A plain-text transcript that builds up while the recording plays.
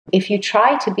If you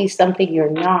try to be something you're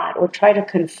not or try to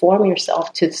conform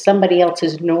yourself to somebody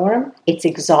else's norm, it's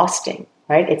exhausting,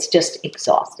 right? It's just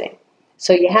exhausting.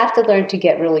 So you have to learn to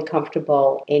get really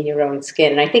comfortable in your own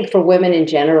skin. And I think for women in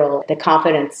general, the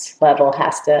confidence level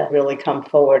has to really come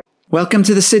forward. Welcome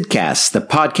to the Sidcast, the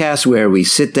podcast where we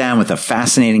sit down with a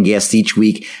fascinating guest each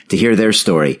week to hear their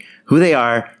story, who they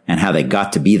are, and how they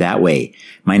got to be that way.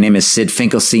 My name is Sid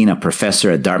Finkelstein, a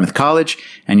professor at Dartmouth College,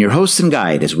 and your host and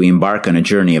guide as we embark on a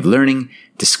journey of learning,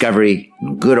 discovery,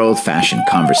 and good old-fashioned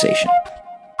conversation.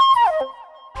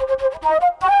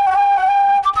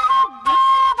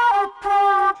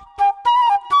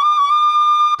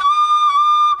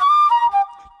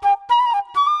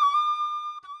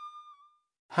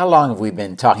 How long have we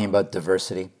been talking about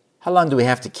diversity? How long do we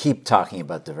have to keep talking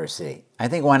about diversity? I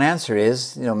think one answer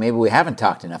is, maybe we haven't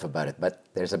talked enough about it, but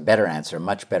there's a better answer, a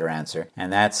much better answer,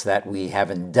 and that's that we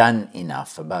haven't done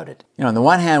enough about it. On the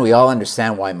one hand, we all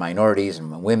understand why minorities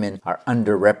and women are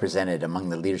underrepresented among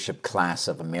the leadership class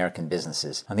of American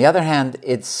businesses. On the other hand,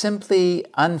 it's simply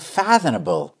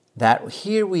unfathomable that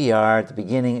here we are at the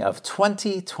beginning of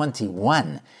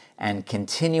 2021 and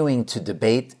continuing to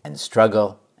debate and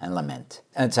struggle and lament.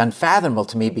 And it's unfathomable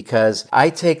to me because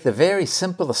I take the very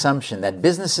simple assumption that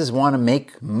businesses want to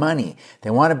make money,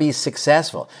 they want to be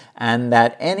successful, and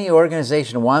that any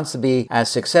organization wants to be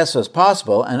as successful as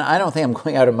possible, and I don't think I'm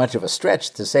going out of much of a stretch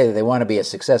to say that they want to be as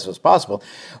successful as possible.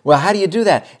 Well, how do you do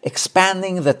that?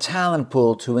 Expanding the talent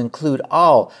pool to include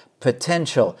all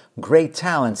potential great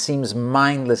talent seems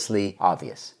mindlessly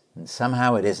obvious. And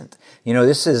somehow it isn't.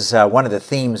 This is one of the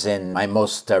themes in my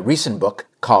most recent book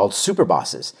called Super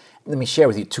Bosses. Let me share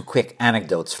with you two quick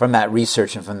anecdotes from that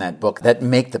research and from that book that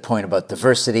make the point about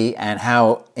diversity and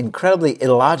how incredibly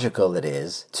illogical it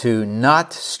is to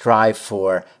not strive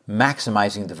for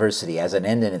maximizing diversity as an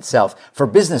end in itself for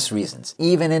business reasons,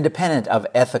 even independent of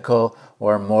ethical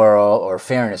or moral or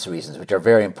fairness reasons, which are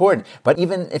very important. But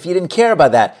even if you didn't care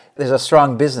about that, there's a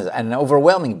strong business and an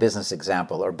overwhelming business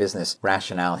example or business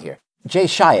rationale here. Jay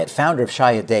Chiat, founder of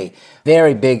Chiat Day,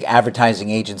 very big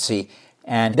advertising agency,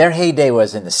 and their heyday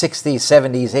was in the 60s,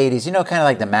 70s, 80s, kind of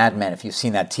like the Mad Men, if you've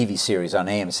seen that TV series on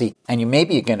AMC. And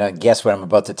maybe you're going to guess what I'm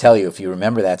about to tell you if you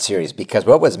remember that series, because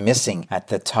what was missing at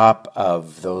the top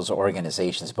of those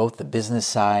organizations, both the business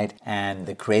side and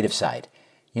the creative side,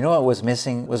 what was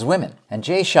missing was women. And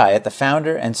Jay Chiat, the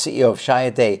founder and CEO of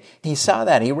Chiat Day, he saw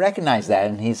that, he recognized that,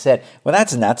 and he said, well,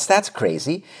 that's nuts, that's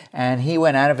crazy. And he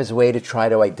went out of his way to try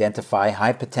to identify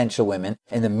high potential women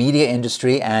in the media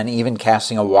industry and even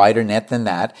casting a wider net than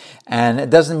that. And it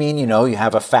doesn't mean, you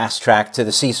have a fast track to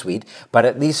the C-suite, but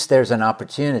at least there's an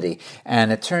opportunity.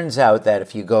 And it turns out that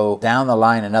if you go down the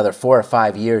line another 4 or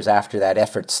 5 years after that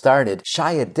effort started,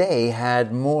 Chiat Day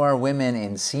had more women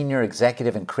in senior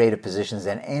executive and creative positions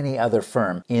than any other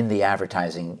firm in the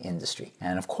advertising industry.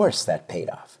 And of course that paid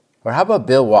off. Or how about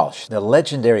Bill Walsh, the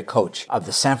legendary coach of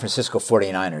the San Francisco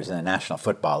 49ers in the National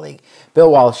Football League?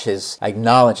 Bill Walsh is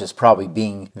acknowledged as probably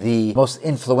being the most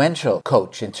influential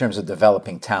coach in terms of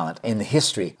developing talent in the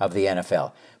history of the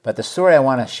NFL. But the story I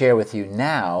want to share with you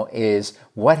now is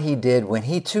what he did when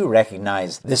he too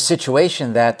recognized this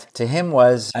situation that to him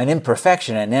was an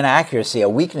imperfection, an inaccuracy, a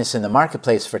weakness in the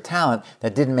marketplace for talent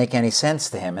that didn't make any sense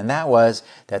to him. And that was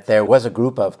that there was a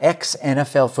group of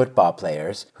ex-NFL football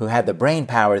players who had the brain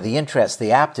power, the interest,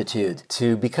 the aptitude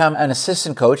to become an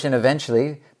assistant coach and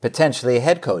eventually potentially a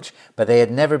head coach. But they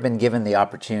had never been given the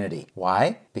opportunity.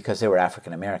 Why? Because they were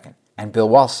African American. And Bill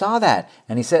Walsh saw that,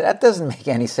 and he said, that doesn't make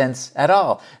any sense at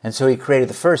all. And so he created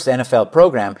the first NFL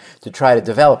program to try to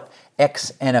develop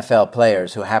ex-NFL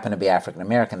players who happen to be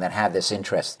African-American that had this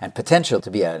interest and potential to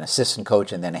be an assistant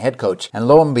coach and then a head coach. And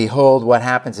lo and behold, what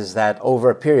happens is that over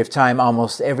a period of time,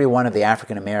 almost every one of the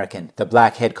African-American, the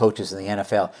black head coaches in the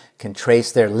NFL, can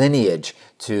trace their lineage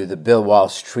to the Bill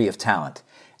Walsh tree of talent.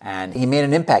 And he made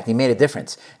an impact, he made a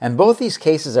difference. And both these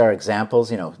cases are examples,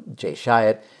 Jay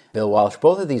Chiat, Bill Walsh,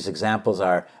 both of these examples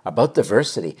are about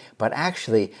diversity, but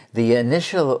actually the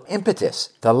initial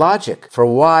impetus, the logic for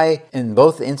why in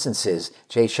both instances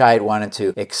Jay Chiat wanted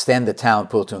to extend the talent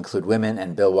pool to include women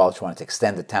and Bill Walsh wanted to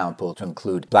extend the talent pool to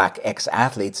include black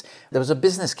ex-athletes, there was a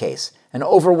business case, an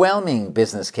overwhelming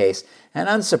business case. And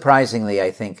unsurprisingly,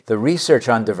 I think the research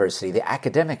on diversity, the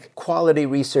academic quality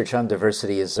research on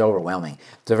diversity is overwhelming.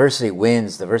 Diversity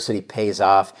wins, diversity pays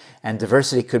off, and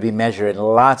diversity could be measured in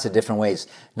lots of different ways.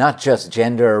 Not just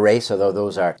gender or race, although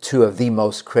those are two of the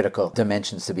most critical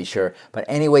dimensions to be sure, but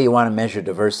any way you want to measure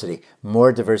diversity,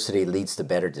 more diversity leads to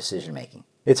better decision making.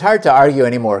 It's hard to argue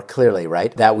any more clearly,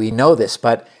 right, that we know this,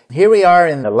 but here we are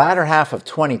in the latter half of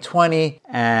 2020,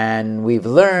 and we've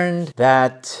learned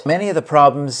that many of the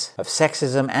problems of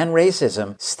sexism and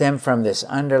racism stem from this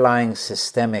underlying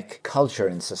systemic culture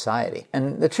in society.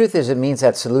 And the truth is, it means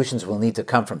that solutions will need to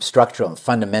come from structural and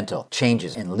fundamental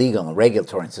changes in legal and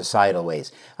regulatory and societal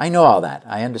ways. I know all that.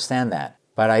 I understand that.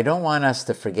 But I don't want us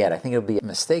to forget, I think it would be a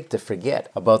mistake to forget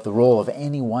about the role of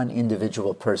any one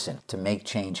individual person to make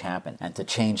change happen and to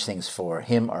change things for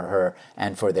him or her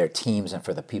and for their teams and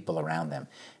for the people around them.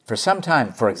 For some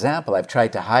time, for example, I've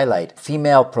tried to highlight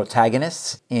female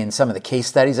protagonists in some of the case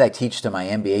studies I teach to my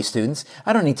MBA students.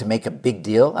 I don't need to make a big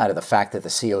deal out of the fact that the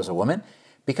CEO is a woman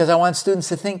because I want students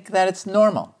to think that it's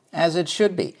normal, as it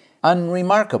should be,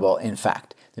 unremarkable, in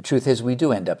fact. The truth is we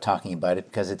do end up talking about it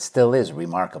because it still is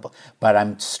remarkable. But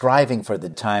I'm striving for the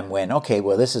time when, okay,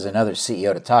 well, this is another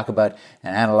CEO to talk about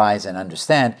and analyze and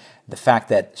understand. The fact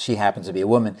that she happens to be a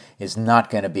woman is not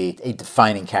going to be a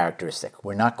defining characteristic.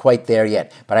 We're not quite there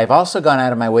yet. But I've also gone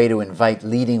out of my way to invite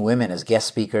leading women as guest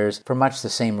speakers for much the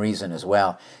same reason as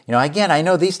well. Again, I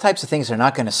know these types of things are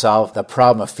not going to solve the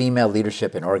problem of female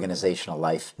leadership in organizational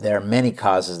life. There are many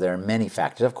causes, there are many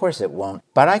factors. Of course it won't.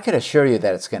 But I could assure you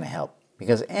that it's going to help.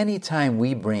 Because anytime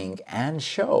we bring and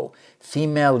show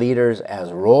female leaders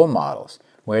as role models,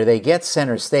 where they get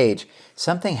center stage,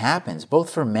 something happens, both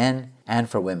for men and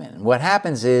for women. And what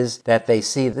happens is that they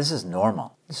see this is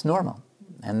normal. It's normal.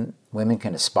 And women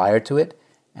can aspire to it,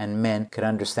 and men can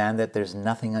understand that there's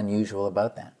nothing unusual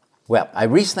about that. Well, I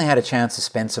recently had a chance to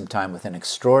spend some time with an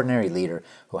extraordinary leader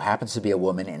who happens to be a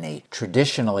woman in a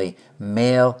traditionally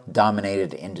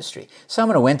male-dominated industry.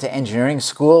 Someone who went to engineering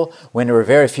school when there were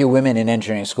very few women in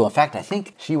engineering school. In fact, I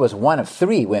think she was one of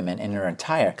 3 women in her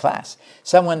entire class.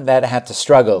 Someone that had to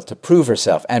struggle to prove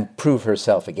herself and prove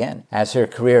herself again as her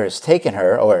career has taken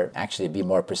her, or actually to be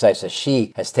more precise, as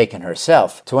she has taken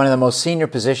herself, to one of the most senior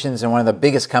positions in one of the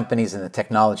biggest companies in the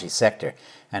technology sector.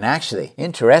 And actually,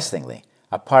 interestingly,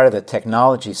 a part of the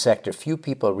technology sector few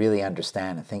people really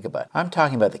understand and think about. I'm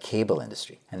talking about the cable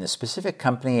industry. And the specific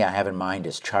company I have in mind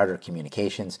is Charter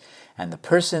Communications. And the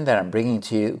person that I'm bringing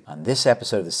to you on this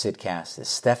episode of the Sidcast is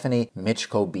Stephanie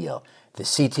Mitchko-Beale, the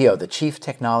CTO, the Chief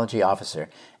Technology Officer,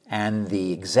 and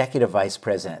the Executive Vice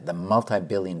President, the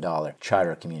multi-billion-dollar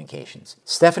Charter Communications.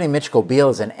 Stephanie Mitchko-Beale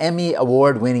is an Emmy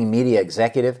Award-winning media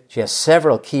executive. She has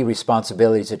several key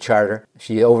responsibilities at Charter.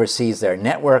 She oversees their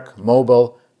network,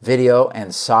 mobile, video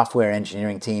and software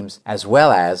engineering teams, as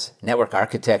well as network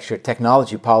architecture,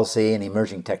 technology policy, and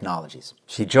emerging technologies.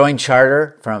 She joined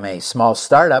Charter from a small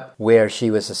startup where she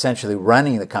was essentially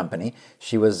running the company.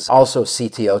 She was also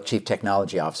CTO, Chief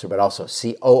Technology Officer, but also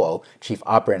COO, Chief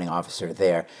Operating Officer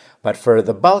there. But for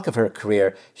the bulk of her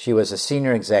career, she was a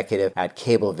senior executive at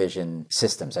Cablevision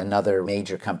Systems, another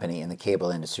major company in the cable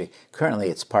industry. Currently,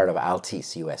 it's part of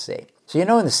Altice USA. So in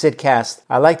the Sidcast,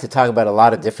 I like to talk about a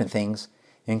lot of different things,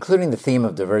 including the theme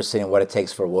of diversity and what it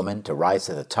takes for a woman to rise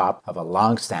to the top of a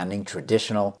long-standing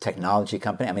traditional technology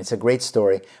company. I mean, it's a great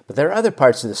story, but there are other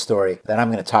parts of the story that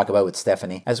I'm going to talk about with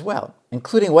Stephanie as well,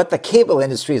 including what the cable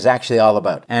industry is actually all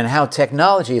about and how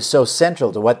technology is so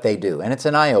central to what they do. And it's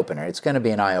an eye-opener. It's going to be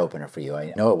an eye-opener for you.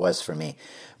 I know it was for me.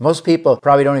 Most people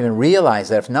probably don't even realize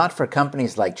that if not for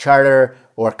companies like Charter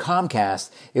or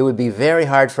Comcast, it would be very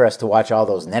hard for us to watch all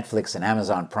those Netflix and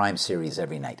Amazon Prime series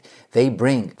every night. They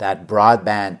bring that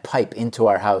broadband pipe into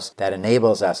our house that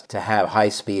enables us to have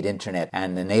high-speed internet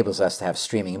and enables us to have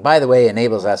streaming. And by the way,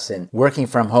 enables us in working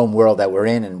from home world that we're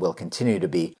in and will continue to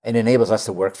be. It enables us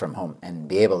to work from home and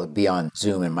be able to be on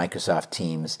Zoom and Microsoft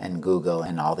Teams and Google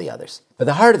and all the others. But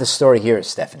the heart of the story here is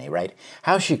Stephanie, right?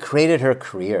 How she created her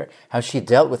career, how she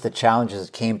dealt with the challenges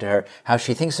that came to her, how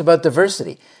she thinks about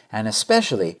diversity, and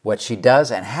especially what she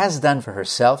does and has done for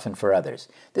herself and for others.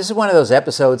 This is one of those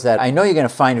episodes that I know you're going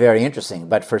to find very interesting,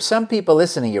 but for some people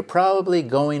listening, you're probably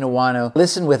going to want to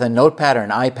listen with a notepad or an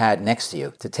iPad next to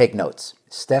you to take notes.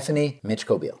 Stephanie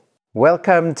Mitchko-Beale.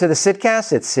 Welcome to the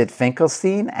Sidcast. It's Sid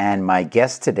Finkelstein, and my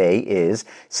guest today is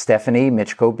Stephanie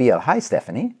Mitchko-Beale. Hi,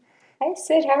 Stephanie. Hi,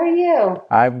 Sid. How are you?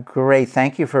 I'm great.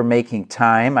 Thank you for making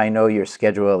time. I know your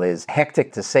schedule is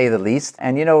hectic, to say the least.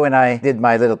 And when I did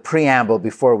my little preamble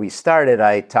before we started,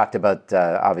 I talked about,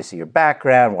 obviously, your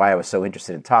background, why I was so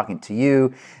interested in talking to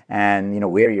you, and,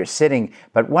 where you're sitting.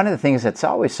 But one of the things that's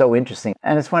always so interesting,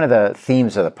 and it's one of the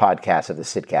themes of the podcast, of the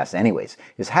Sidcast anyways,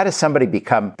 is how does somebody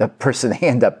become the person they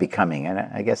end up becoming? And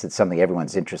I guess it's something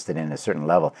everyone's interested in at a certain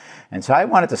level. And so I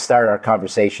wanted to start our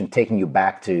conversation taking you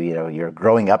back to, your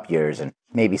growing up years and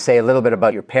maybe say a little bit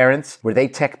about your parents. Were they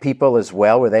tech people as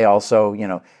well? Were they also,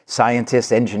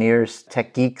 scientists, engineers,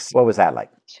 tech geeks? What was that like?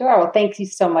 Sure. Well, thank you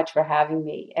so much for having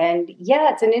me. And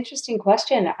yeah, it's an interesting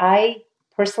question. I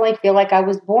personally feel like I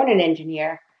was born an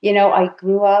engineer. I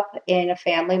grew up in a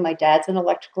family. My dad's an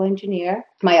electrical engineer.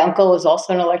 My uncle is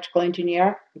also an electrical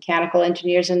engineer, mechanical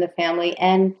engineers in the family.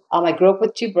 And I grew up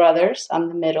with two brothers. I'm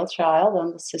the middle child,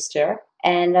 I'm the sister.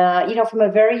 And, from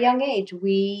a very young age,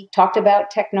 we talked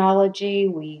about technology.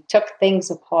 We took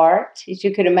things apart. As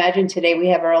you could imagine, today we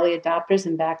have early adopters.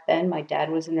 And back then, my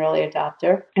dad was an early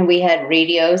adopter. And we had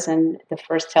radios and the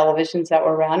first televisions that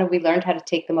were around, and we learned how to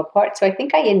take them apart. So I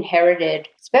think I inherited,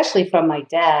 especially from my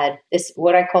dad, this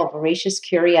what I call voracious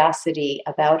curiosity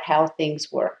about how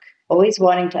things work, always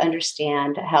wanting to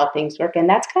understand how things work. And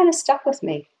that's kind of stuck with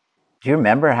me. Do you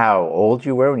remember how old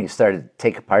you were when you started to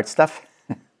take apart stuff?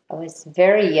 I was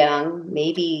very young,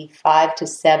 maybe 5 to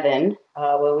 7,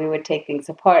 where we would take things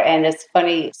apart. And it's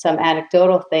funny, some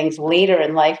anecdotal things. Later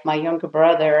in life, my younger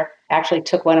brother actually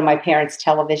took one of my parents'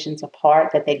 televisions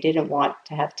apart that they didn't want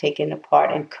to have taken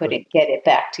apart and couldn't get it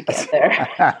back together.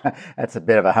 That's a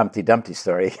bit of a Humpty Dumpty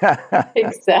story.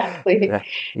 Exactly.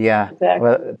 Yeah. Exactly.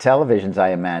 Well, televisions, I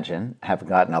imagine, have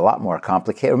gotten a lot more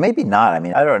complicated. Or maybe not. I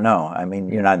mean, I don't know. I mean,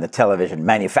 you're not in the television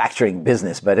manufacturing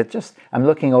business, but I'm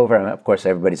looking over, and of course,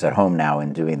 everybody's at home now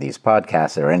and doing these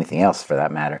podcasts or anything else for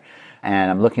that matter.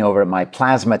 And I'm looking over at my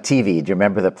plasma TV. Do you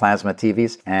remember the plasma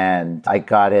TVs? And I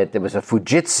got it. It was a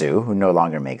Fujitsu, who no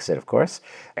longer makes it, of course.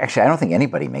 Actually, I don't think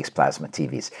anybody makes plasma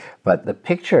TVs. But the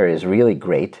picture is really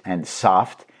great and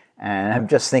soft. And I'm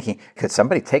just thinking, could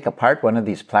somebody take apart one of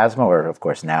these plasma, or of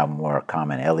course now more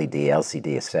common LED,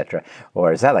 LCD, etc.?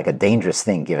 Or is that like a dangerous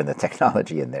thing given the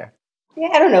technology in there? Yeah,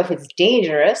 I don't know if it's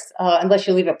dangerous, unless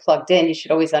you leave it plugged in. You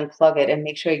should always unplug it and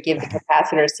make sure you give the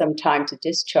capacitor some time to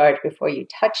discharge before you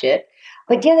touch it.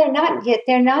 But yeah,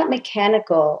 they're not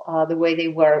mechanical the way they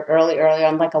were early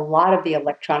on, like a lot of the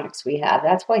electronics we have.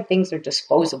 That's why things are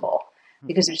disposable,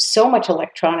 because there's so much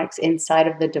electronics inside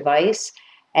of the device.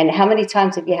 And how many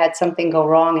times have you had something go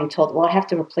wrong and told, well, I have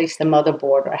to replace the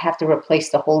motherboard or I have to replace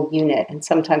the whole unit? And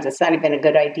sometimes it's not even a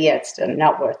good idea. It's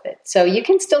not worth it. So you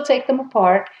can still take them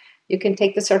apart. You can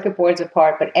take the circuit boards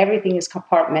apart, but everything is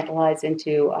compartmentalized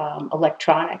into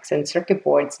electronics and circuit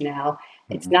boards now.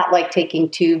 It's not like taking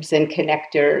tubes and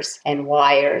connectors and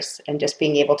wires and just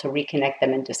being able to reconnect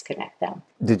them and disconnect them.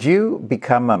 Did you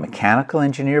become a mechanical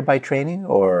engineer by training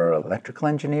or electrical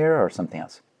engineer or something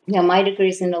else? My degree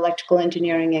is in electrical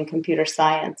engineering and computer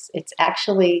science. It's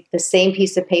actually the same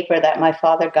piece of paper that my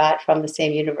father got from the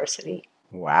same university.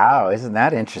 Wow, isn't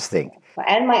that interesting?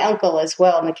 And my uncle as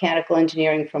well, mechanical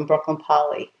engineering from Brooklyn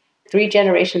Poly. 3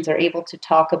 generations are able to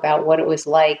talk about what it was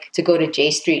like to go to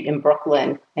J Street in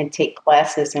Brooklyn and take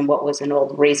classes in what was an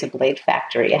old razor blade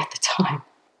factory at the time.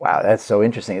 Wow, that's so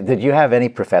interesting. Did you have any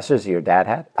professors your dad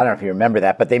had? I don't know if you remember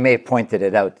that, but they may have pointed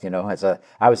it out,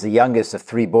 I was the youngest of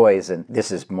 3 boys, and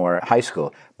this is more high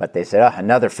school, but they said,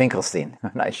 another Finkelstein,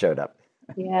 when I showed up.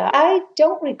 Yeah, I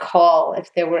don't recall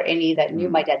if there were any that knew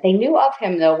my dad. They knew of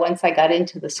him, though, once I got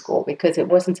into the school because it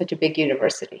wasn't such a big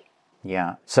university.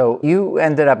 Yeah. So you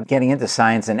ended up getting into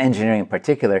science and engineering in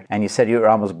particular, and you said you were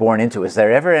almost born into it. Was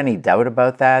there ever any doubt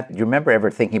about that? Do you remember ever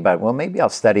thinking about, well, maybe I'll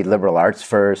study liberal arts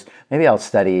first, maybe I'll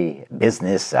study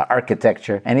business,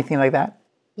 architecture, anything like that?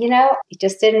 It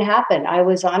just didn't happen. I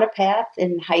was on a path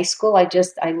in high school.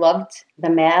 I loved the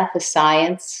math, the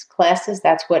science classes.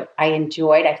 That's what I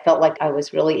enjoyed. I felt like I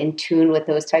was really in tune with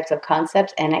those types of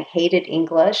concepts. And I hated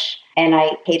English and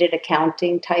I hated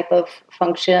accounting type of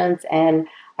functions. And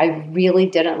I really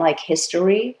didn't like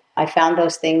history. I found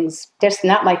those things just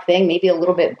not my thing, maybe a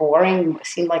little bit boring. It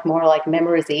seemed like more like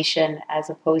memorization as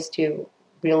opposed to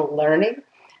real learning.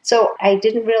 So I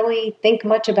didn't really think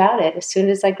much about it. As soon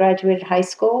as I graduated high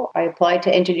school, I applied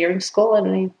to engineering school and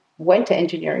I went to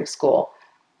engineering school.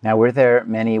 Now, were there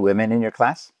many women in your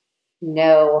class?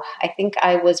 No, I think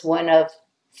I was one of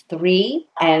 3,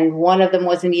 and one of them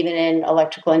wasn't even in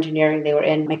electrical engineering. They were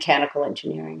in mechanical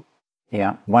engineering.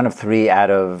 Yeah, one of 3 out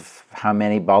of how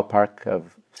many ballpark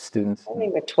of students? I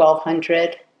think we're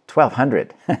 1,200.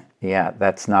 1,200. Yeah,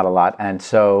 that's not a lot. And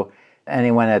so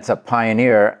anyone that's a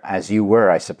pioneer, as you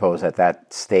were, I suppose, at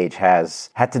that stage, has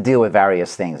had to deal with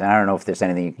various things. And I don't know if there's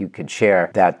anything you could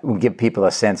share that would give people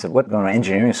a sense of what going to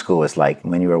engineering school was like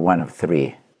when you were one of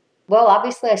 3. Well,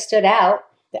 obviously I stood out.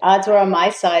 The odds were on my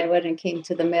side when it came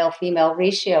to the male-female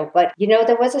ratio. But,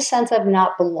 there was a sense of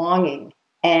not belonging.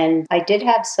 And I did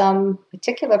have some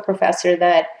particular professor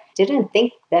that didn't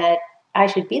think that I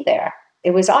should be there.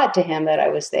 It was odd to him that I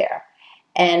was there.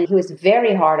 And he was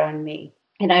very hard on me.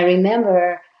 And I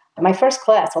remember my first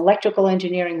class, Electrical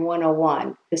Engineering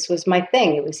 101. This was my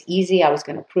thing. It was easy. I was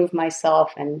going to prove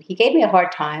myself. And he gave me a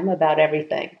hard time about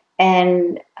everything.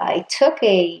 And I took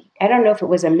I don't know if it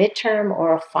was a midterm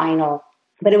or a final,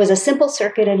 but it was a simple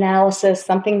circuit analysis,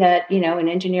 something that, in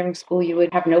engineering school you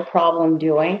would have no problem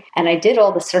doing. And I did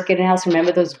all the circuit analysis.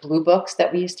 Remember those blue books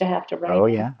that we used to have to write? Oh,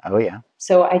 yeah. Oh, yeah.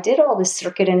 So I did all the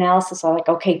circuit analysis. I'm like,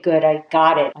 okay, good. I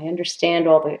got it. I understand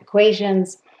all the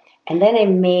equations. And then I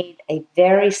made a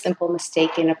very simple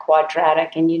mistake in a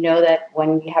quadratic. And you know that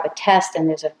when you have a test and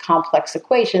there's a complex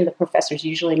equation, the professors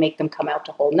usually make them come out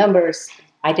to whole numbers.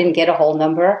 I didn't get a whole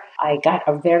number. I got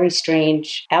a very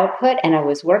strange output, and I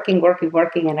was working,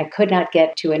 and I could not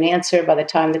get to an answer by the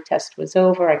time the test was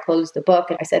over. I closed the book,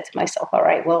 and I said to myself, all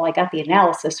right, well, I got the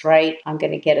analysis right. I'm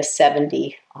going to get a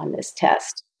 70 on this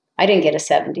test. I didn't get a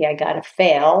 70. I got a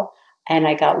fail, and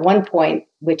I got 1 point,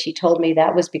 which he told me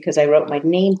that was because I wrote my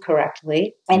name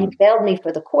correctly, and he failed me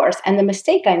for the course. And the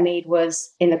mistake I made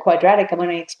was in the quadratic, and when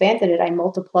I expanded it, I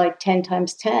multiplied 10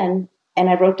 times 10, and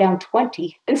I wrote down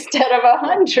 20 instead of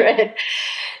 100.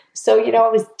 So, I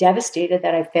was devastated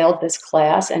that I failed this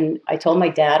class. And I told my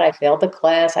dad, I failed the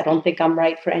class. I don't think I'm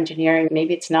right for engineering.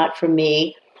 Maybe it's not for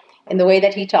me. And the way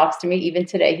that he talks to me, even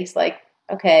today, he's like,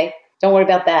 okay, don't worry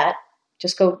about that.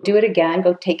 Just go do it again.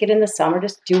 Go take it in the summer.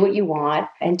 Just do what you want.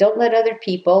 And don't let other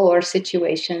people or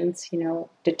situations,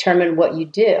 determine what you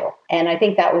do. And I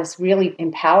think that was really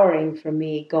empowering for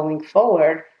me going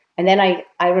forward. And then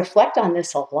I reflect on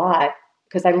this a lot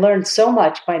because I learned so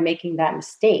much by making that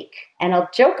mistake. And I'll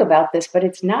joke about this, but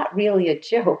it's not really a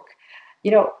joke.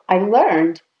 I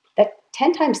learned that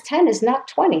 10 times 10 is not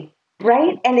 20,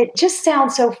 right? And it just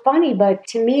sounds so funny, but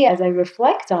to me, as I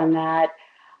reflect on that,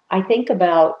 I think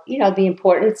about, the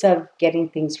importance of getting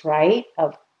things right,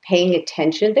 of paying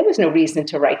attention. There was no reason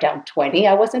to write down 20.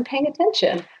 I wasn't paying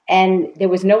attention. And there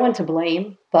was no one to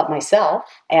blame but myself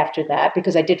after that,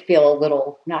 because I did feel a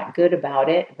little not good about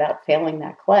it, about failing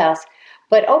that class.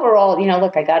 But overall,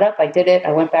 look, I got up, I did it,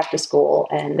 I went back to school,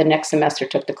 and the next semester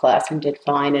took the class and did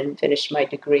fine and finished my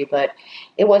degree. But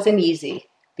it wasn't easy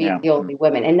being the only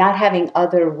woman and not having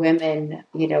other women,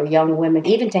 young women,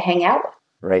 even to hang out with.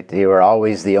 Right. You were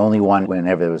always the only one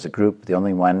whenever there was a group, the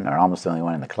only one or almost the only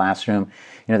one in the classroom.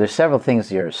 There's several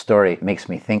things your story makes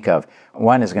me think of.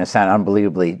 One is going to sound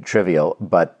unbelievably trivial,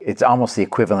 but it's almost the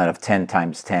equivalent of 10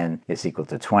 times 10 is equal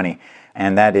to 20.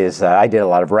 And that is, I did a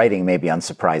lot of writing, maybe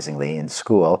unsurprisingly, in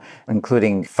school,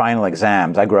 including final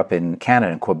exams. I grew up in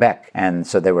Canada, in Quebec, and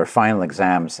so there were final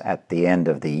exams at the end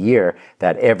of the year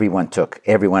that everyone took.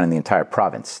 Everyone in the entire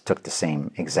province took the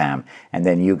same exam. And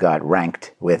then you got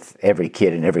ranked with every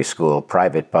kid in every school,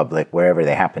 private, public, wherever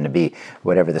they happened to be,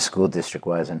 whatever the school district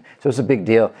was. And so it was a big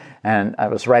deal. And I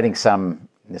was writing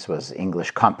this was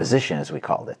English composition, as we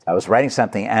called it. I was writing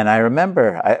something, and I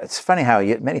remember, it's funny how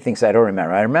many things I don't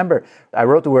remember. I remember I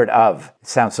wrote the word of. It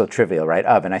sounds so trivial, right?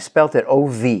 Of, and I spelt it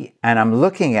O-V. And I'm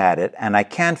looking at it, and I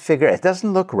can't figure it. It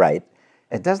doesn't look right.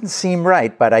 It doesn't seem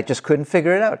right, but I just couldn't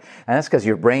figure it out. And that's because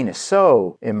your brain is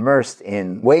so immersed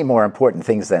in way more important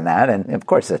things than that. And of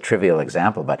course, a trivial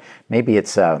example, but maybe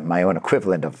it's my own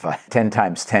equivalent of 10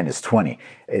 times 10 is 20.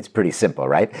 It's pretty simple,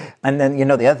 right? And then,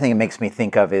 the other thing it makes me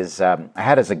think of is I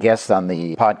had as a guest on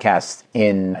the podcast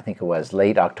in, I think it was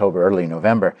late October, early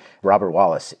November, Robert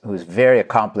Wallace, who's a very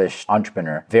accomplished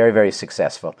entrepreneur, very, very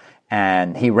successful.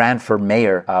 And he ran for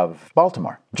mayor of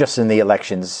Baltimore just in the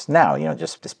elections now,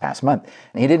 just this past month.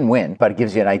 And he didn't win, but it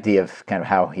gives you an idea of kind of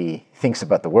how he thinks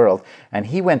about the world. And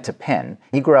he went to Penn.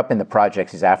 He grew up in the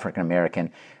projects. He's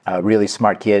African-American, a really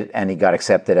smart kid, and he got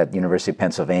accepted at the University of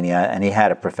Pennsylvania. And he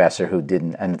had a professor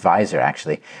an advisor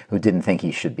actually, who didn't think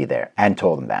he should be there and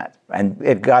told him that. And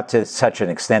it got to such an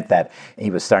extent that he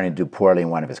was starting to do poorly in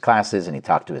one of his classes, and he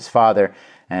talked to his father.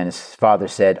 And his father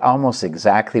said almost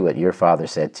exactly what your father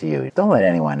said to you. Don't let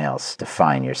anyone else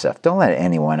define yourself. Don't let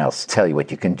anyone else tell you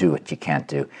what you can do, what you can't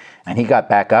do. And he got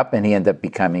back up, and he ended up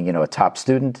becoming, a top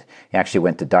student. He actually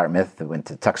went to Dartmouth, went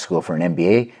to Tuck School for an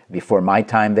MBA before my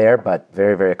time there, but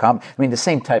very, very common. I mean, the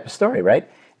same type of story, right?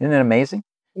 Isn't it amazing?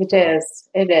 It is.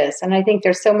 It is. And I think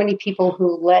there's so many people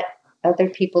who let other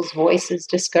people's voices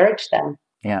discourage them.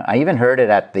 Yeah, I even heard it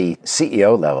at the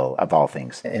CEO level, of all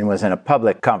things. It was in a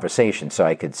public conversation, so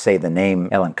I could say the name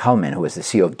Ellen Kullman, who was the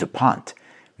CEO of DuPont,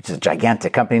 which is a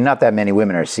gigantic company. Not that many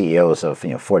women are CEOs of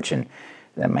Fortune.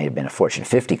 That might have been a Fortune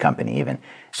 50 company even.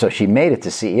 So she made it to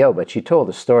CEO, but she told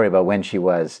a story about when she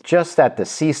was just at the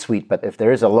C-suite, but if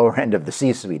there is a lower end of the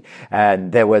C-suite,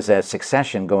 and there was a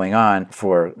succession going on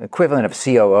for equivalent of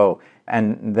COO,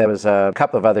 And there was a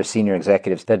couple of other senior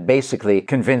executives that basically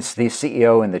convinced the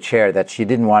CEO in the chair that she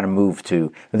didn't want to move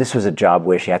to, this was a job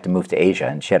where she had to move to Asia,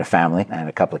 and she had a family and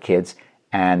a couple of kids.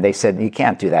 And they said, you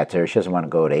can't do that to her. She doesn't want to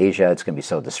go to Asia. It's going to be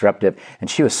so disruptive. And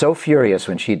she was so furious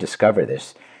when she discovered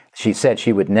this. She said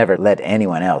she would never let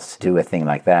anyone else do a thing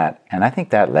like that. And I think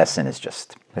that lesson is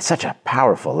just it's such a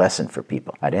powerful lesson for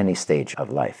people at any stage of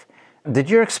life.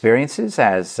 Did your experiences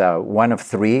as one of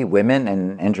three women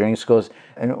in engineering schools,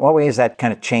 in what ways that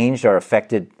kind of changed or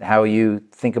affected how you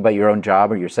think about your own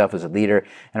job or yourself as a leader?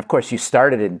 And of course, you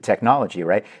started in technology,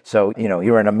 right? So, you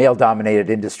were in a male-dominated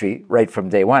industry right from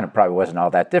day one. It probably wasn't all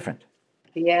that different.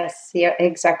 Yes, you're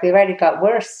exactly right. It got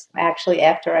worse. Actually,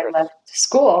 after I left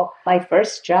school, my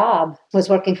first job was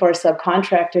working for a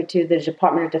subcontractor to the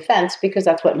Department of Defense, because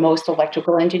that's what most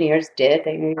electrical engineers did.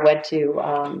 They went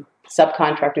to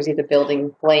subcontractors, either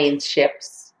building planes,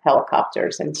 ships,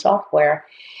 helicopters, and software.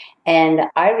 And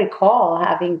I recall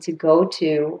having to go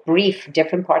to brief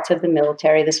different parts of the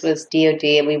military. This was DOD,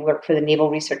 and we worked for the Naval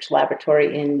Research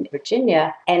Laboratory in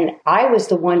Virginia. And I was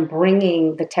the one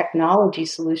bringing the technology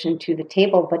solution to the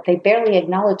table, but they barely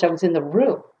acknowledged I was in the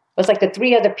room. It was like the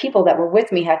three other people that were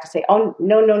with me had to say, oh,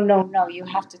 no, you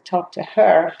have to talk to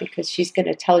her because she's going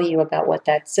to tell you about what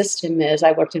that system is.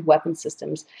 I worked in weapon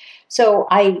systems. So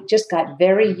I just got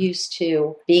very used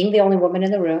to being the only woman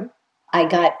in the room. I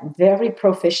got very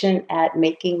proficient at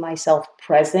making myself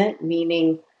present,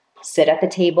 meaning sit at the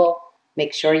table,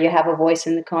 make sure you have a voice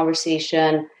in the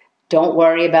conversation. Don't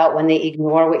worry about when they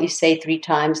ignore what you say 3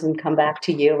 times and come back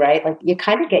to you, right? Like you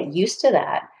kind of get used to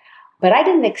that. But I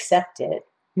didn't accept it.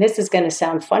 This is going to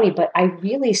sound funny, but I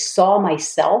really saw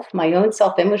myself, my own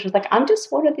self-image was like, I'm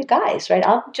just one of the guys, right?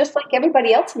 I'm just like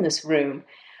everybody else in this room.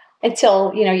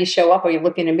 Until, you show up or you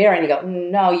look in a mirror and you go,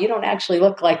 no, you don't actually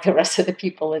look like the rest of the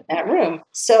people in that room.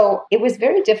 So it was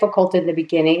very difficult in the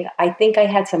beginning. I think I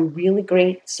had some really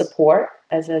great support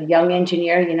as a young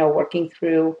engineer, working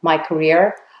through my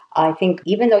career. I think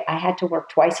even though I had to work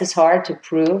twice as hard to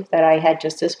prove that I had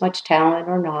just as much talent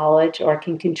or knowledge or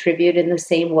can contribute in the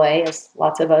same way as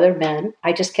lots of other men,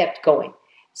 I just kept going.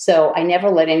 So I never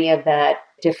let any of that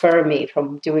defer me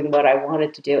from doing what I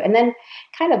wanted to do. And then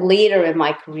kind of later in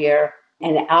my career,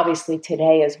 and obviously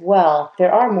today as well,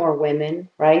 there are more women,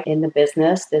 right, in the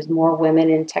business. There's more women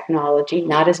in technology,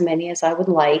 not as many as I would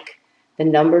like. The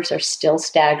numbers are still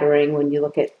staggering when you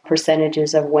look at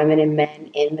percentages of women and men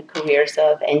in the careers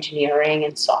of engineering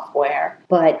and software.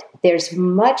 But there's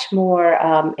much more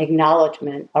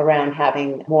acknowledgement around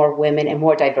having more women and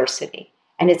more diversity.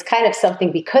 And it's kind of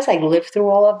something, because I lived through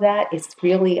all of that, it's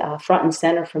really front and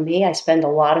center for me. I spend a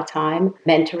lot of time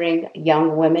mentoring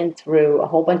young women through a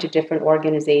whole bunch of different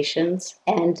organizations.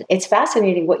 And it's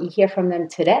fascinating what you hear from them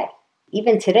today.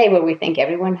 Even today, where we think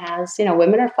everyone has,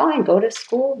 women are fine, go to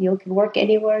school, you can work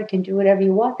anywhere, you can do whatever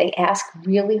you want. They ask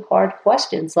really hard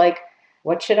questions like,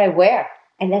 what should I wear?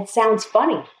 And that sounds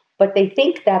funny. But they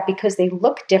think that because they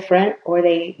look different or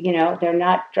they're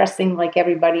not dressing like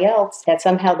everybody else, that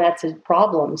somehow that's a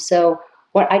problem. So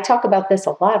when I talk about this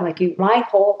a lot, I'm like, my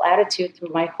whole attitude through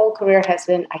my whole career has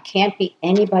been, I can't be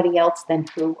anybody else than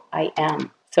who I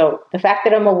am. So the fact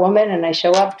that I'm a woman and I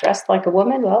show up dressed like a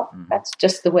woman, well, that's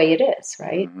just the way it is,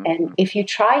 right? Mm-hmm. And if you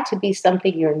try to be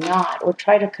something you're not or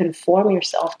try to conform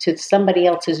yourself to somebody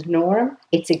else's norm,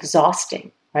 it's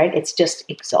exhausting, right? It's just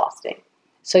exhausting.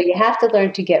 So you have to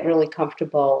learn to get really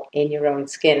comfortable in your own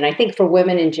skin. And I think for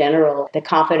women in general, the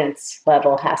confidence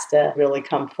level has to really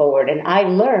come forward. And I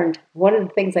learned, one of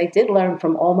the things I did learn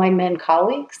from all my men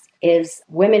colleagues is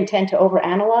women tend to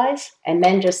overanalyze and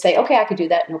men just say, okay, I could do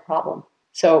that, no problem.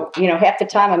 So, half the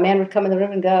time a man would come in the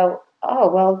room and go, oh,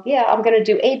 well, yeah, I'm going to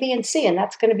do A, B, and C, and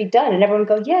that's going to be done. And everyone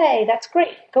would go, yay, that's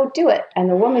great. Go do it. And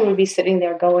the woman would be sitting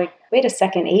there going, wait a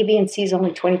second, A, B, and C is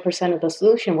only 20% of the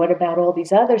solution. What about all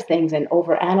these other things? And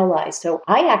overanalyze. So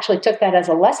I actually took that as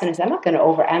a lesson, is I'm not going to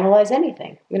overanalyze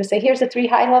anything. I'm going to say, here's the 3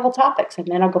 high-level topics, and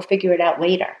then I'll go figure it out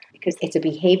later, because it's a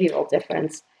behavioral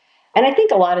difference. And I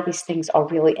think a lot of these things are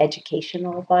really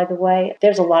educational, by the way.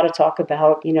 There's a lot of talk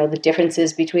about, the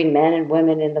differences between men and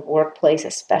women in the workplace,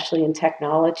 especially in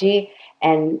technology.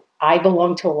 And I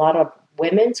belong to a lot of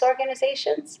women's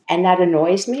organizations, and that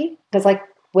annoys me because,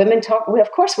 women talk,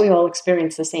 of course we all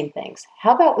experience the same things.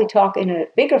 How about we talk in a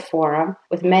bigger forum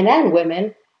with men and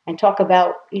women and talk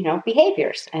about,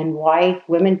 behaviors and why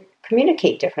women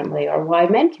communicate differently or why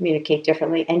men communicate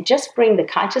differently, and just bring the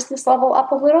consciousness level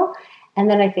up a little. And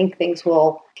then I think things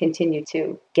will continue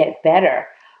to get better.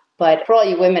 But for all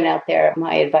you women out there,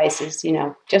 my advice is,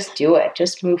 just do it.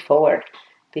 Just move forward,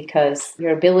 because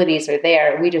your abilities are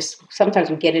there. Sometimes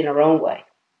we get in our own way.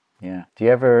 Yeah. Do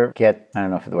you ever get, I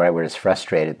don't know if the right word is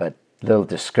frustrated, but a little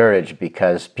discouraged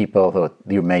because people who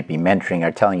you might be mentoring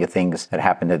are telling you things that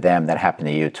happened to them that happened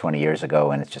to you 20 years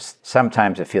ago. And it's just,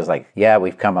 sometimes it feels like, yeah,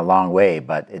 we've come a long way,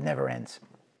 but it never ends.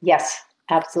 Yes,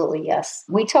 absolutely. Yes.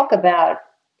 We talk about,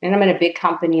 and I'm in a big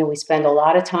company and we spend a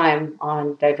lot of time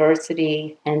on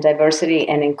diversity and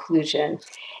inclusion.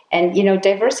 And,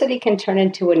 diversity can turn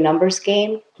into a numbers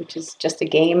game, which is just a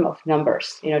game of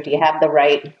numbers. Do you have the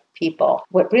right people?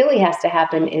 What really has to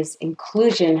happen is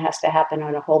inclusion has to happen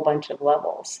on a whole bunch of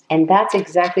levels. And that's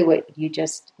exactly what you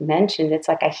just mentioned. It's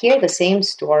like I hear the same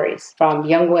stories from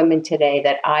young women today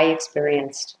that I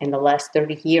experienced in the last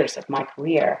 30 years of my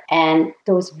career. And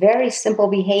those very simple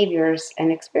behaviors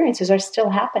and experiences are still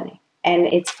happening. And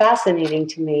it's fascinating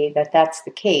to me that that's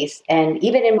the case. And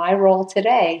even in my role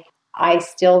today, I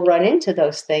still run into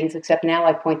those things, except now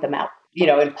I point them out,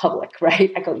 in public,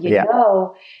 right? I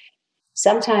go,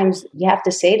 sometimes you have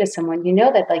to say to someone,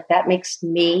 that like that makes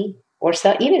me or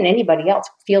even anybody else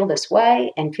feel this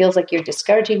way and feels like you're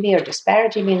discouraging me or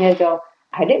disparaging me. And they go,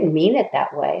 I didn't mean it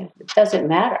that way. It doesn't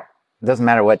matter. It doesn't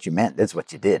matter what you meant. It's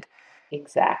what you did.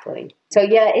 Exactly. So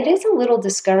yeah, it is a little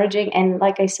discouraging. And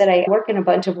like I said, I work in a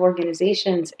bunch of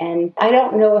organizations and I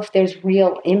don't know if there's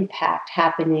real impact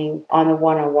happening on a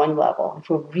one-on-one level, if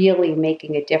we're really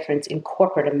making a difference in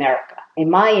corporate America. In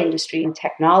my industry, in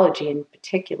technology in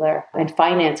particular, and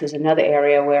finance is another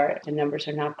area where the numbers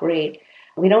are not great,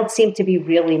 we don't seem to be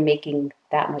really making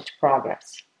that much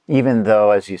progress. Even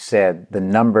though, as you said, the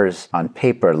numbers on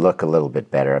paper look a little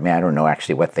bit better. I mean, I don't know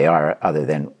actually what they are other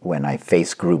than when I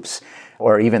face groups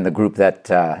or even the group that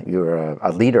you're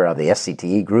a leader of, the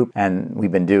SCTE group. And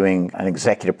we've been doing an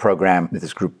executive program with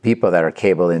this group of people that are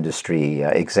cable industry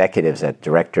executives at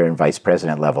director and vice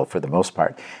president level for the most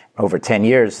part. Over 10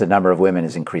 years, the number of women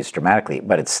has increased dramatically,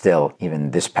 but it's still,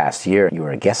 even this past year, you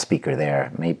were a guest speaker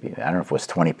there. Maybe, I don't know if it was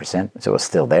 20%, so it's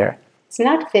still there. It's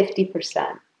not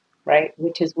 50%. Right,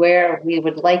 which is where we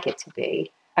would like it to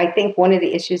be. I think one of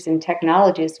the issues in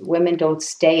technology is women don't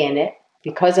stay in it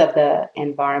because of the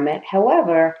environment.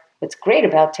 However, what's great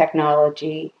about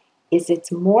technology is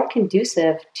it's more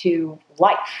conducive to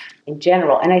life in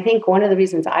general. And I think one of the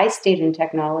reasons I stayed in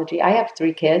technology, I have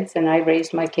 3 kids and I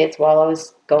raised my kids while I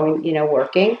was going,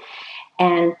 working.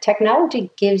 And technology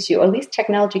gives you, or at least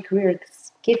technology careers,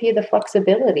 give you the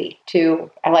flexibility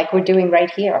to, like we're doing right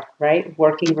here, right?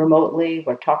 Working remotely,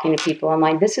 we're talking to people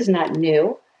online. This is not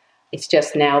new. It's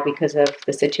just now because of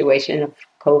the situation of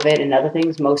COVID and other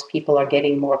things, most people are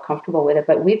getting more comfortable with it.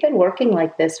 But we've been working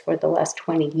like this for the last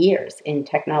 20 years in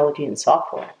technology and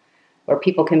software, where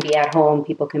people can be at home,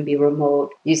 people can be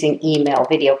remote, using email,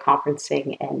 video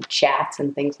conferencing, and chats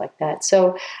and things like that.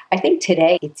 So I think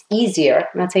today it's easier.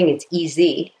 I'm not saying it's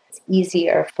easy. It's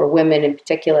easier for women in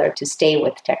particular to stay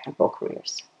with technical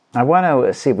careers. I want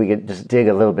to see if we could just dig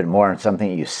a little bit more on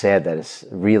something you said that is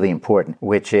really important,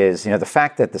 which is, the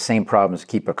fact that the same problems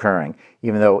keep occurring,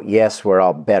 even though, yes, we're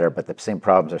all better, but the same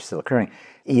problems are still occurring.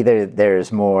 Either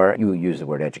there's more, you use the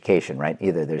word education, right?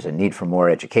 Either there's a need for more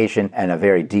education and a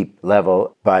very deep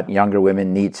level, but younger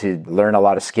women need to learn a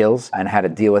lot of skills and how to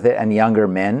deal with it. And younger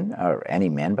men, or any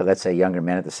men, but let's say younger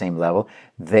men at the same level,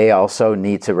 they also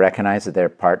need to recognize that they're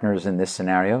partners in this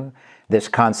scenario. This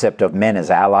concept of men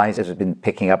as allies has been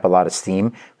picking up a lot of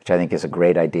steam, which I think is a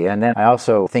great idea. And then I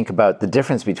also think about the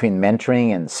difference between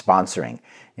mentoring and sponsoring,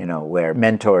 where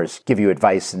mentors give you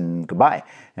advice and goodbye,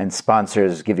 and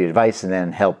sponsors give you advice and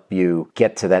then help you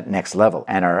get to that next level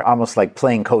and are almost like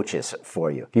playing coaches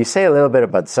for you. Can you say a little bit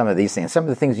about some of these things, some of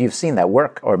the things you've seen that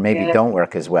work or maybe don't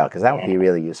work as well? Because that would be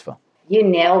really useful. You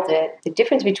nailed it. The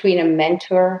difference between a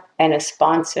mentor and a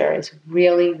sponsor is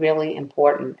really, really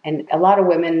important. And a lot of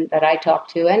women that I talk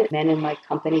to, and men in my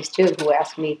companies too, who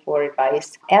ask me for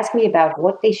advice, ask me about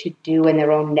what they should do in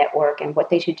their own network and what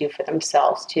they should do for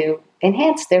themselves to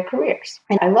enhance their careers.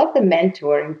 And I love the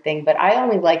mentoring thing, but I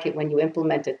only like it when you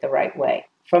implement it the right way.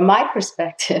 From my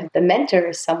perspective, the mentor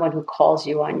is someone who calls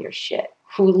you on your shit,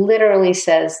 who literally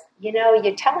says,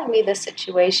 you're telling me this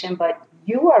situation, but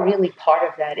you are really part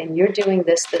of that, and you're doing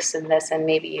this, this, and this, and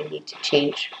maybe you need to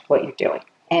change what you're doing.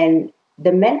 And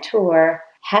the mentor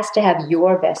has to have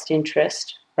your best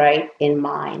interest, right, in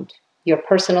mind, your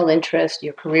personal interest,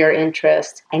 your career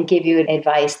interest, and give you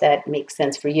advice that makes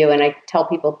sense for you. And I tell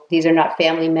people, these are not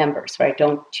family members, right?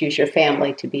 Don't choose your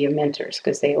family to be your mentors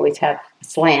because they always have a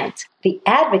slant. The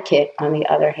advocate, on the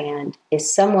other hand,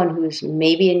 is someone who's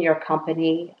maybe in your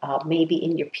company, maybe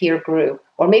in your peer group,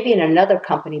 or maybe in another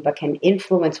company, but can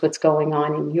influence what's going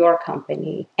on in your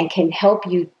company and can help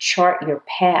you chart your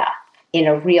path in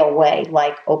a real way,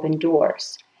 like open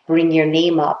doors, bring your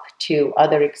name up to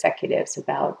other executives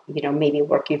about, maybe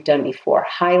work you've done before.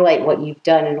 Highlight what you've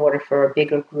done in order for a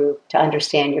bigger group to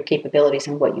understand your capabilities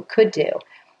and what you could do.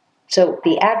 So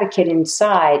the advocate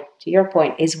inside, to your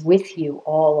point, is with you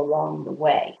all along the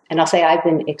way. And I'll say I've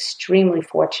been extremely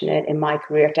fortunate in my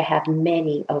career to have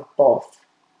many of both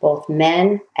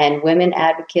men and women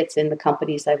advocates in the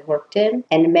companies I've worked in,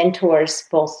 and mentors,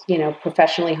 both,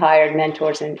 professionally hired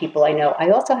mentors and people I know. I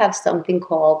also have something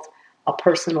called a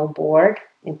personal board.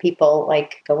 And people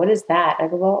go, what is that? I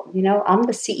go, well, I'm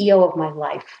the CEO of my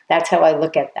life. That's how I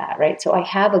look at that, right? So I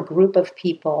have a group of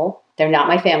people. They're not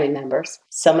my family members.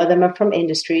 Some of them are from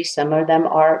industry. Some of them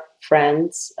are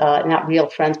friends, not real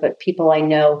friends, but people I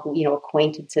know who,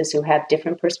 acquaintances who have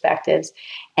different perspectives.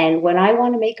 And when I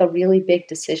want to make a really big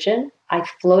decision, I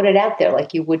float it out there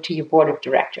like you would to your board of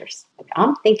directors.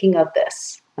 I'm thinking of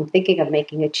this. I'm thinking of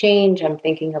making a change. I'm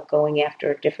thinking of going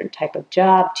after a different type of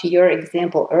job. To your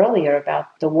example earlier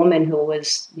about the woman who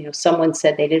was, someone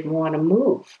said they didn't want to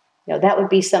move. That would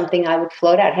be something I would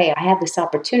float out. Hey, I have this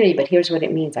opportunity, but here's what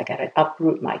it means. I got to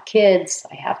uproot my kids.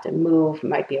 I have to move. It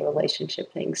might be a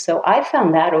relationship thing. So I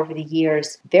found that over the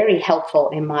years very helpful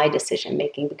in my decision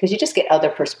making because you just get other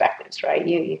perspectives, right?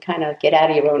 You kind of get out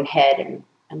of your own head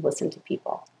and listen to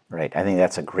people. Right. I think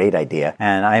that's a great idea.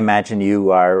 And I imagine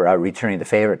you are returning the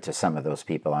favor to some of those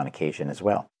people on occasion as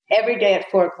well. Every day at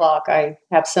 4:00, I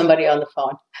have somebody on the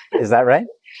phone. Is that right?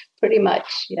 Pretty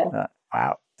much, yeah.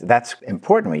 Wow. That's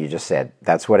important what you just said.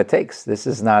 That's what it takes. This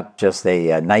is not just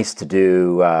a nice to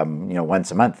do,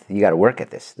 once a month. You got to work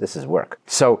at this. This is work.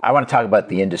 So I want to talk about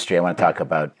the industry. I want to talk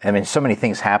about, so many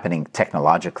things happening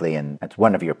technologically, and that's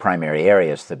one of your primary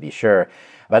areas to be sure.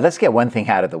 But let's get one thing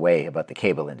out of the way about the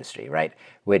cable industry, right?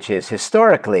 Which is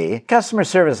historically, customer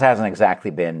service hasn't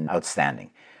exactly been outstanding.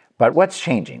 But what's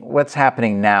changing? What's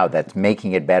happening now that's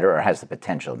making it better or has the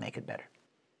potential to make it better?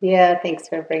 Yeah, thanks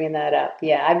for bringing that up.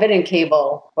 Yeah, I've been in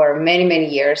cable for many, many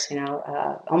years,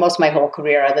 almost my whole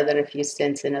career other than a few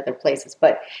stints in other places.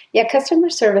 But yeah, customer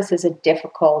service is a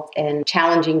difficult and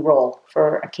challenging role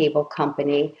for a cable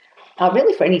company,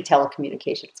 really for any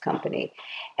telecommunications company.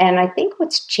 And I think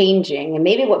what's changing, and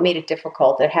maybe what made it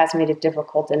difficult, it has made it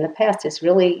difficult in the past, is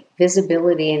really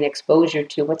visibility and exposure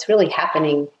to what's really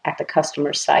happening at the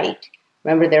customer site.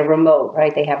 Remember, they're remote,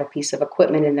 right? They have a piece of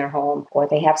equipment in their home, or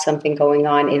they have something going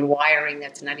on in wiring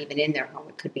that's not even in their home.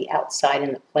 It could be outside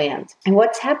in the plant. And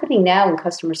what's happening now in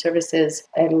customer services,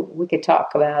 and we could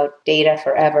talk about data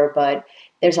forever, but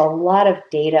there's a lot of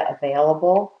data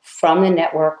available from the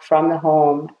network, from the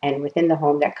home, and within the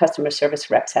home that customer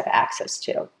service reps have access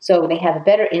to. So they have a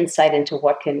better insight into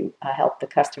what can help the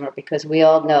customer, because we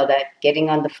all know that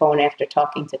getting on the phone after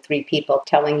talking to 3 people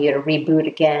telling you to reboot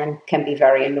again can be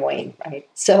very annoying, right?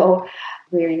 So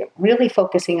we're really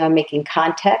focusing on making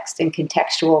context and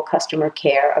contextual customer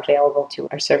care available to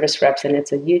our service reps, and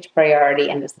it's a huge priority,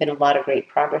 and there's been a lot of great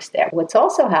progress there. What's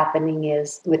also happening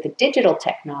is with the digital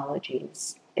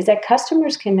technologies is that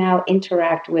customers can now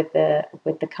interact with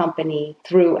the company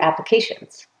through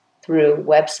applications, through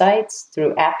websites,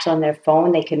 through apps on their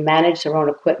phone. They can manage their own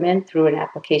equipment through an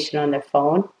application on their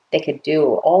phone. They could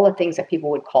do all the things that people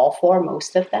would call for,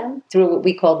 most of them, through what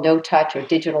we call no-touch or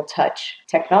digital touch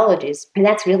technologies. And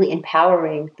that's really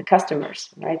empowering the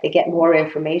customers, right? They get more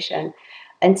information.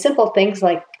 And simple things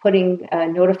like putting a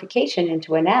notification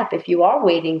into an app. If you are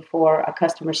waiting for a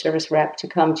customer service rep to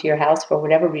come to your house for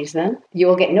whatever reason, you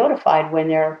will get notified when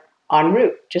they're en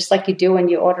route, just like you do when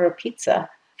you order a pizza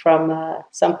from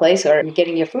someplace or you're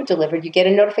getting your food delivered, you get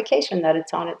a notification that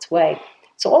it's on its way.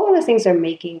 So all of those things are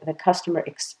making the customer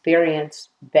experience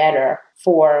better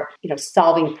for,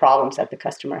 solving problems that the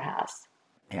customer has.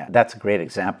 Yeah, that's a great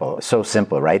example. So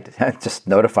simple, right? Just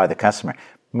notify the customer.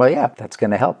 Well, yeah, that's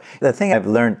going to help. The thing I've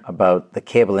learned about the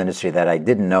cable industry that I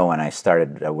didn't know when I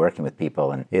started working with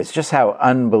people and is just how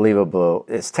unbelievable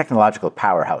this technological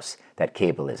powerhouse that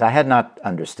cable is. I had not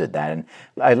understood that. And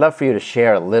I'd love for you to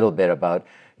share a little bit about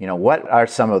what are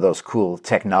some of those cool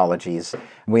technologies?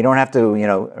 We don't have to,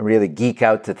 really geek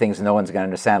out to things no one's going to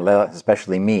understand,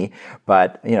 especially me.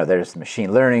 But, there's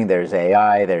machine learning, there's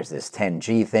AI, there's this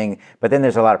 10G thing. But then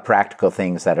there's a lot of practical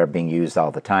things that are being used all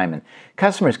the time. And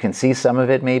customers can see some of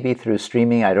it maybe through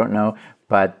streaming, I don't know.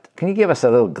 But can you give us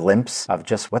a little glimpse of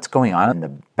just what's going on in the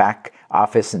back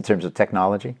office in terms of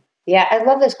technology? Yeah, I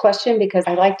love this question because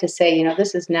I like to say,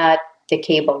 this is not the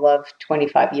cable of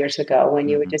 25 years ago when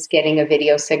you were just getting a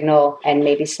video signal and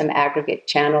maybe some aggregate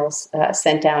channels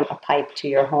sent down a pipe to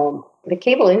your home. The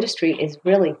cable industry is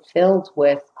really filled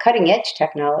with cutting edge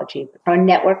technology, our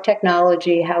network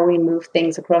technology, how we move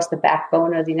things across the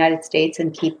backbone of the United States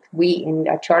and in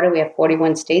our charter, we have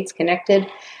 41 states connected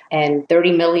and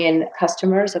 30 million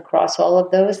customers across all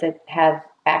of those that have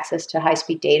access to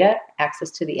high-speed data, access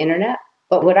to the internet.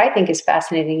 But what I think is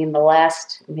fascinating in the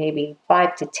last maybe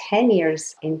 5 to 10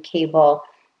 years in cable,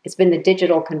 it's been the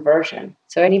digital conversion.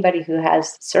 So anybody who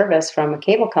has service from a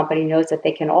cable company knows that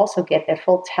they can also get their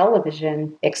full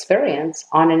television experience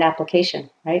on an application,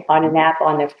 right? On an app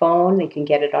on their phone. You can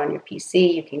get it on your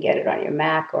PC, you can get it on your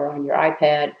Mac or on your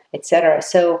iPad, etc.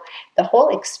 So the whole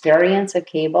experience of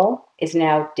cable is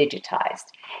now digitized.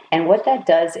 And what that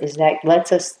does is that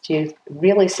lets us do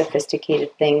really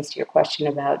sophisticated things, to your question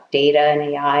about data and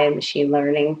AI and machine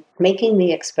learning, making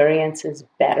the experiences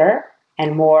better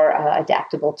and more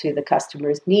adaptable to the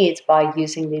customer's needs by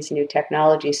using these new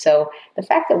technologies. So the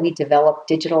fact that we develop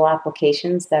digital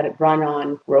applications that run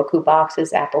on Roku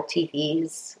boxes, Apple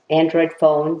TVs, Android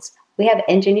phones, we have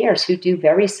engineers who do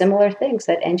very similar things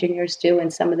that engineers do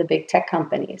in some of the big tech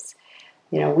companies.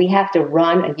 We have to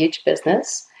run a huge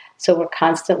business. So we're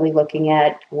constantly looking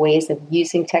at ways of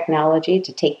using technology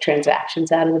to take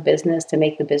transactions out of the business, to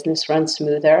make the business run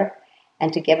smoother,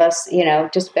 and to give us,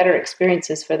 just better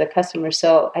experiences for the customer.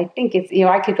 So I think it's,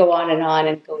 I could go on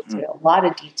and go into a lot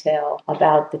of detail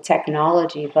about the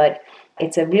technology, but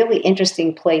it's a really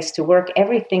interesting place to work.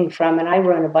 Everything from, and I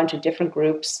run a bunch of different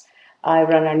groups. I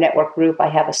run a network group. I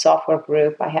have a software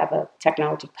group. I have a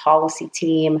technology policy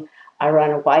team. I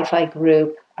run a Wi-Fi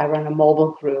group. I run a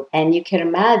mobile group. And you can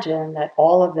imagine that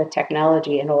all of the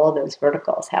technology in all of those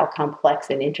verticals, how complex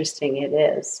and interesting it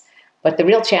is. But the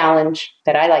real challenge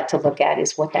that I like to look at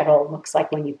is what that all looks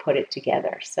like when you put it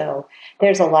together. So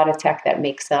there's a lot of tech that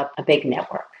makes up a big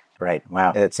network. Right.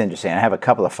 Wow. That's interesting. I have a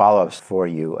couple of follow-ups for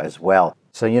you as well.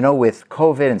 So, with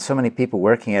COVID and so many people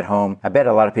working at home, I bet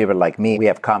a lot of people like me, we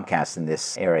have Comcast in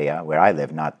this area where I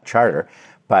live, not Charter.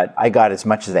 But I got as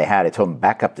much as they had. I told them,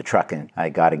 back up the truck, and I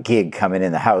got a gig coming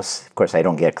in the house. Of course, I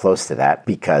don't get close to that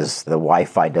because the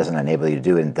Wi-Fi doesn't enable you to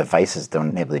do it and devices don't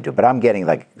enable you to do it. But I'm getting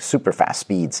like super fast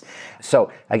speeds.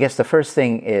 So I guess the first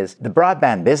thing is the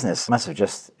broadband business must have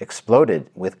just exploded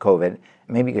with COVID.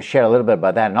 Maybe you could share a little bit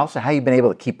about that and also how you've been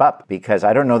able to keep up, because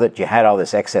I don't know that you had all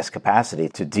this excess capacity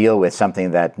to deal with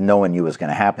something that no one knew was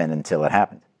going to happen until it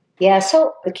happened. Yeah,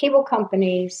 so the cable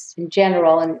companies in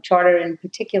general, and Charter in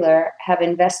particular, have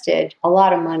invested a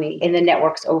lot of money in the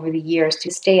networks over the years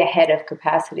to stay ahead of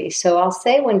capacity. So I'll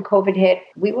say when COVID hit,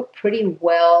 we were pretty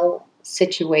well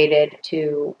situated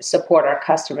to support our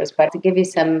customers. But to give you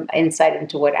some insight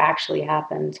into what actually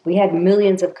happened, we had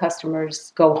millions of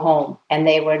customers go home, and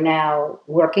they were now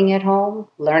working at home,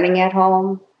 learning at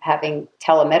home, having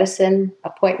telemedicine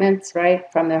appointments, right,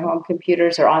 from their home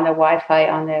computers or on their Wi-Fi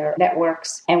on their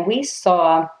networks. And we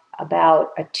saw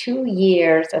about 2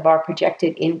 years of our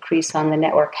projected increase on the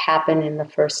network happen in the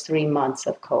first 3 months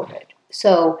of COVID.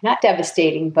 So not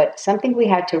devastating, but something we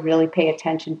had to really pay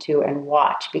attention to and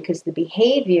watch, because the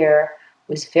behavior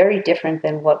was very different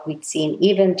than what we'd seen,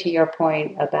 even to your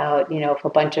point about, if a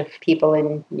bunch of people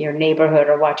in your neighborhood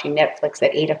are watching Netflix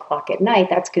at 8 o'clock at night,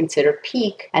 that's considered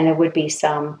peak, and there would be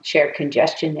some shared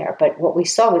congestion there. But what we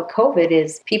saw with COVID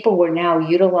is people were now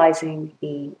utilizing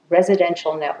the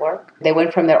residential network. They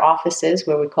went from their offices,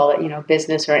 where we call it,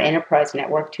 business or enterprise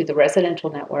network, to the residential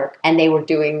network, and they were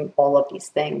doing all of these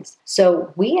things.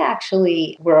 So we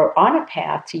actually were on a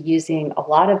path to using a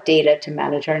lot of data to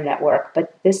manage our network,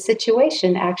 but this situation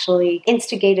actually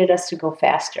instigated us to go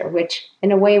faster, which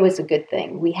in a way was a good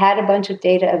thing. We had a bunch of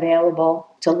data available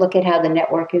to look at how the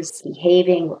network is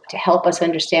behaving, to help us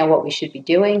understand what we should be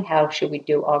doing, how should we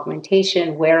do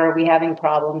augmentation, where are we having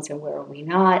problems and where are we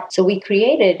not. So we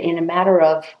created, in a matter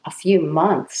of a few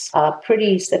months, a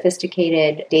pretty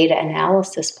sophisticated data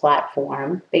analysis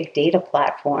platform, big data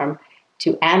platform,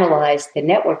 to analyze the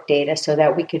network data so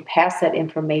that we could pass that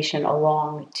information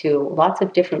along to lots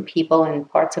of different people and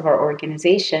parts of our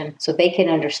organization so they can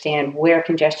understand where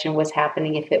congestion was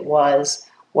happening, if it was,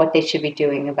 what they should be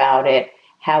doing about it,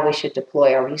 how we should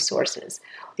deploy our resources.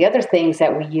 The other things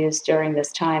that we used during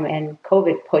this time, and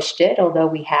COVID pushed it, although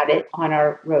we had it on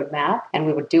our roadmap and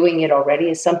we were doing it already,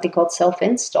 is something called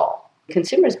self-install.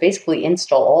 Consumers basically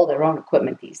install all their own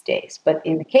equipment these days. But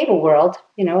in the cable world,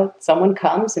 someone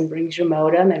comes and brings your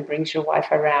modem and brings your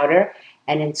Wi-Fi router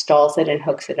and installs it and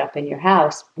hooks it up in your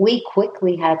house. We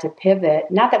quickly had to pivot.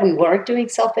 Not that we weren't doing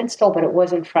self-install, but it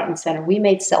wasn't front and center. We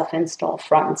made self-install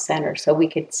front and center so we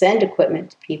could send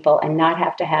equipment to people and not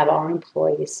have to have our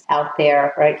employees out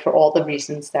there, right? For all the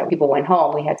reasons that people went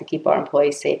home, we had to keep our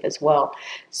employees safe as well.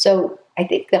 So I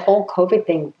think the whole COVID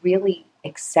thing really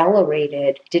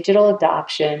accelerated digital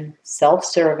adoption,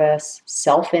 self-service,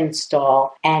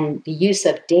 self-install, and the use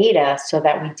of data so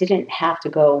that we didn't have to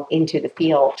go into the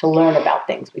field to learn about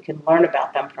things. We can learn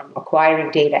about them from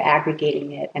acquiring data,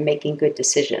 aggregating it, and making good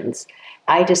decisions.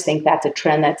 I just think that's a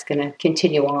trend that's going to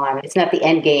continue on. It's not the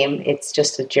end game. It's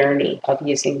just a journey of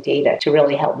using data to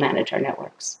really help manage our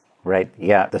networks. Right.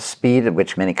 Yeah. The speed at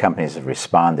which many companies have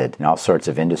responded in all sorts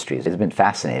of industries has been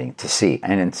fascinating to see.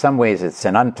 And in some ways, it's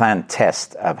an unplanned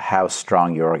test of how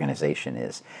strong your organization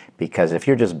is. Because if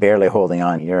you're just barely holding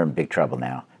on, you're in big trouble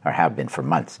now, or have been for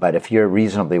months. But if you're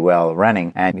reasonably well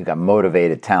running and you've got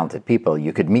motivated, talented people,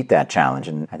 you could meet that challenge.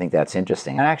 And I think that's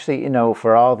interesting. And actually,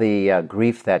 for all the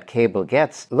grief that cable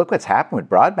gets, look what's happened with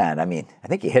broadband. I mean, I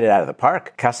think you hit it out of the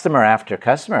park. Customer after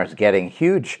customer is getting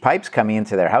huge pipes coming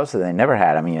into their house that they never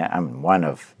had. I mean, I'm one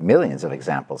of millions of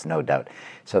examples, no doubt.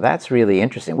 So that's really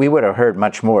interesting. We would have heard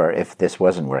much more if this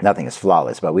wasn't working. Nothing is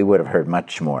flawless, but we would have heard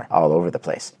much more all over the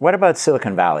place. What about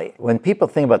Silicon Valley? When people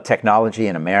think about technology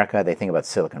in America, they think about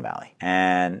Silicon Valley.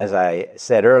 And as I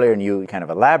said earlier, and you kind of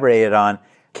elaborated on,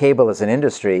 cable as an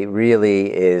industry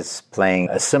really is playing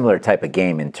a similar type of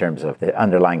game in terms of the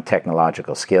underlying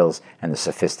technological skills and the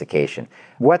sophistication.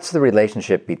 What's the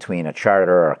relationship between a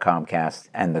Charter or a Comcast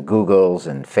and the Googles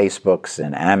and Facebooks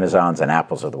and Amazons and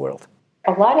Apples of the world?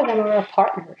 A lot of them are our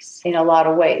partners in a lot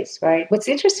of ways, right? What's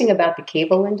interesting about the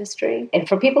cable industry, and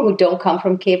for people who don't come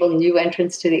from cable, new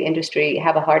entrants to the industry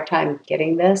have a hard time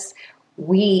getting this,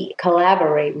 we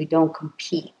collaborate, we don't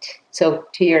compete. So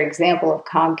to your example of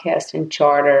Comcast and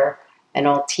Charter and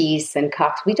Altice and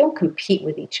Cox, we don't compete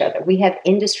with each other. We have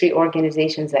industry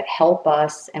organizations that help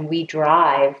us, and we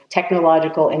drive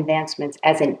technological advancements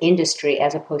as an industry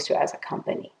as opposed to as a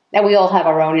company. Now, we all have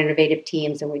our own innovative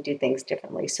teams and we do things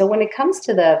differently. So when it comes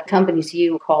to the companies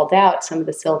you called out, some of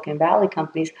the Silicon Valley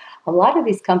companies, a lot of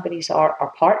these companies are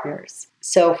our partners.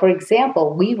 So, for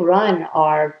example, we run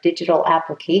our digital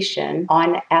application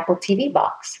on Apple TV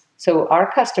box. So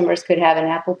our customers could have an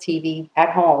Apple TV at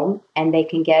home and they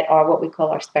can get what we call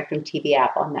our Spectrum TV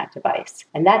app on that device.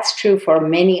 And that's true for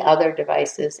many other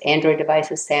devices, Android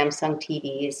devices, Samsung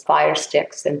TVs, Fire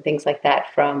Sticks, and things like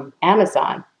that from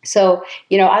Amazon. So,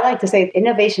 I like to say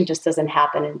innovation just doesn't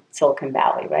happen in Silicon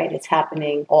Valley, right? It's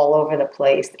happening all over the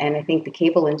place. And I think the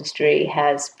cable industry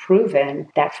has proven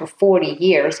that for 40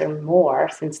 years or more,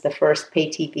 since the first pay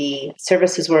TV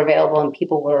services were available and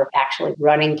people were actually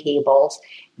running cables,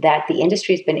 that the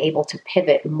industry has been able to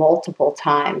pivot multiple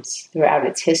times throughout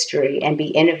its history and be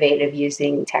innovative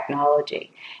using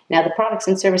technology. Now, the products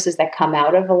and services that come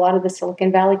out of a lot of the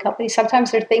Silicon Valley companies,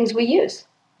 sometimes they're things we use.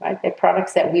 Right? They're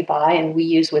products that we buy and we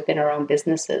use within our own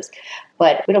businesses,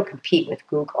 but we don't compete with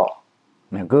Google.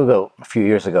 Now, Google, a few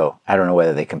years ago, I don't know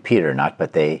whether they competed or not,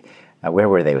 but they, where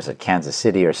were they? Was it Kansas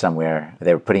City or somewhere?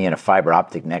 They were putting in a fiber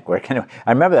optic network. And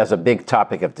I remember that was a big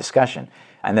topic of discussion.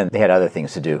 And then they had other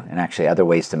things to do and actually other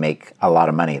ways to make a lot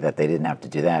of money that they didn't have to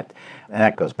do that. And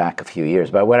that goes back a few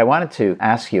years. But what I wanted to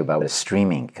ask you about is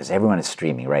streaming, because everyone is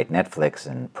streaming, right? Netflix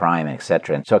and Prime, and et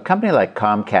cetera. And so a company like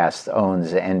Comcast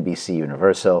owns NBC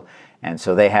Universal, and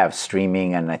so they have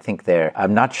streaming, and I think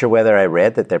I'm not sure whether I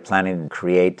read that they're planning to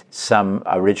create some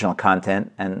original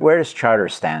content. And where does Charter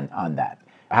stand on that?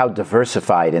 How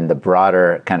diversified in the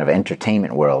broader kind of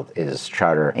entertainment world is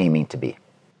Charter aiming to be?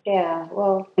 Yeah,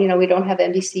 well, we don't have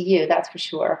NBCU, that's for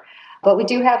sure. But we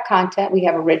do have content. We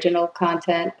have original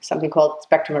content, something called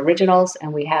Spectrum Originals,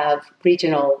 and we have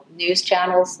regional news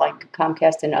channels like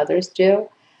Comcast and others do.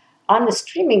 On the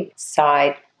streaming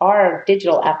side, our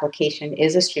digital application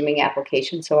is a streaming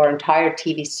application. So our entire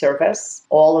TV service,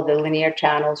 all of the linear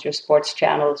channels, your sports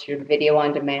channels, your video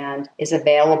on demand is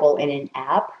available in an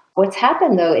app. What's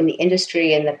happened, though, in the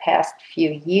industry in the past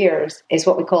few years is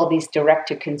what we call these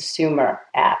direct-to-consumer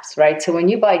apps, right? So when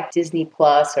you buy Disney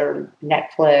Plus or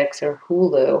Netflix or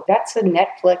Hulu, that's a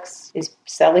Netflix is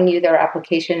selling you their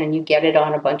application and you get it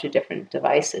on a bunch of different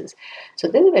devices. So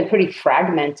they've been pretty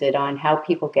fragmented on how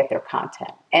people get their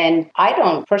content. And I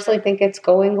don't personally think it's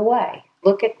going away.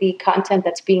 Look at the content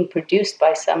that's being produced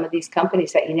by some of these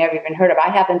companies that you never even heard of. I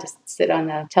happen to sit on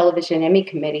the television Emmy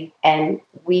committee, and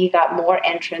we got more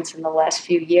entrants in the last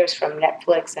few years from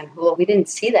Netflix and Hulu. We didn't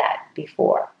see that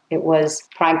before. It was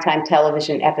primetime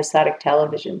television, episodic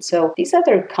television. So these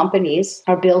other companies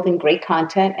are building great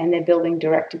content and they're building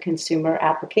direct-to-consumer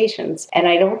applications. And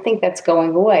I don't think that's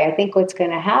going away. I think what's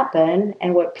going to happen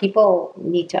and what people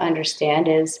need to understand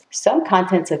is some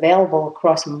content's available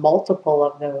across multiple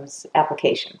of those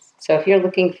applications. So if you're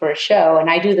looking for a show, and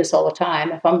I do this all the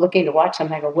time, if I'm looking to watch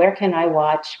something, I go, where can I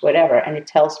watch whatever? And it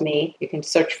tells me, you can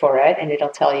search for it, and it'll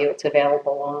tell you it's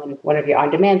available on one of your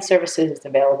on-demand services, it's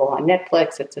available on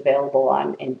Netflix, it's available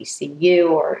on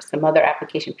NBCU or some other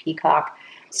application, Peacock.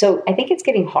 So I think it's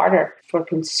getting harder for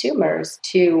consumers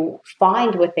to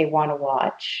find what they want to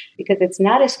watch because it's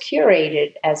not as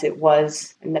curated as it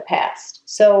was in the past.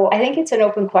 So I think it's an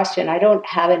open question. I don't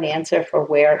have an answer for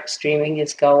where streaming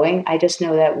is going. I just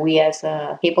know that we as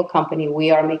a cable company,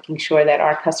 we are making sure that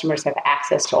our customers have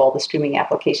access to all the streaming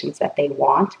applications that they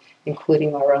want,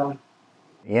 including our own.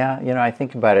 Yeah, I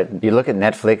think about it. You look at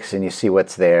Netflix and you see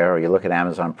what's there, or you look at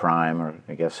Amazon Prime, or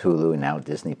I guess Hulu, and now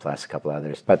Disney Plus, a couple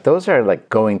others. But those are like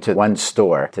going to one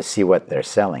store to see what they're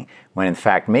selling. When in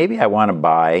fact, maybe I want to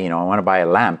buy, a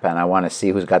lamp and I want to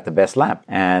see who's got the best lamp.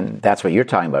 And that's what you're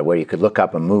talking about, where you could look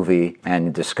up a movie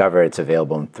and discover it's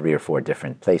available in 3 or 4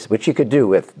 different places, which you could do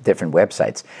with different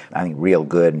websites. I think Real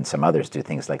Good and some others do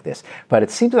things like this. But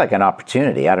it seems like an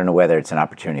opportunity. I don't know whether it's an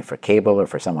opportunity for cable or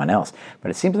for someone else,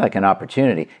 but it seems like an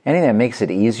opportunity. Anything that makes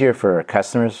it easier for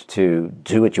customers to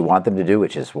do what you want them to do,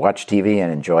 which is watch TV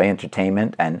and enjoy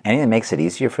entertainment, and anything that makes it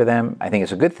easier for them, I think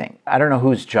is a good thing. I don't know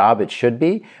whose job it should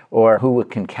be or who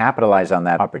can capitalize on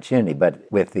that opportunity, but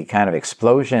with the kind of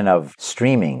explosion of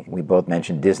streaming, we both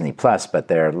mentioned Disney Plus, but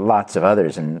there are lots of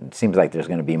others, and it seems like there's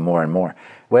going to be more and more.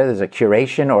 Whether there's a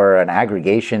curation or an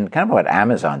aggregation, kind of what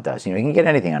Amazon does. You can get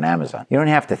anything on Amazon. You don't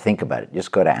have to think about it.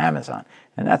 Just go to Amazon.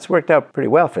 And that's worked out pretty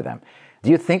well for them. Do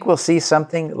you think we'll see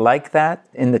something like that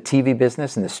in the TV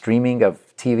business, in the streaming of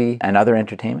TV and other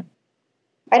entertainment?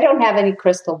 I don't have any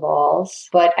crystal balls,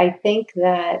 but I think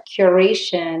that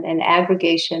curation and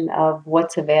aggregation of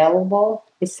what's available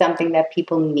is something that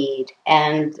people need.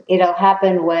 And it'll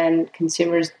happen when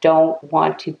consumers don't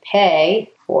want to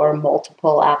pay for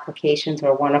multiple applications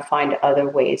or want to find other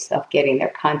ways of getting their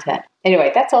content.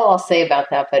 Anyway, that's all I'll say about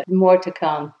that, but more to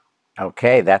come.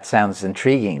 Okay, that sounds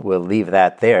intriguing. We'll leave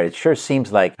that there. It sure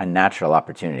seems like a natural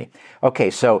opportunity. Okay,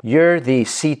 so you're the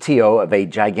CTO of a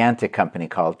gigantic company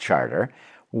called Charter.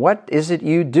 What is it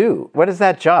you do? What is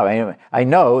that job? I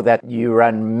know that you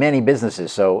run many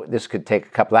businesses, so this could take a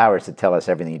couple hours to tell us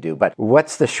everything you do. But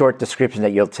what's the short description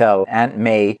that you'll tell Aunt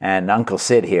May and Uncle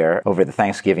Sid here over the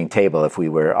Thanksgiving table if we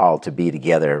were all to be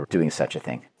together doing such a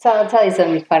thing? So I'll tell you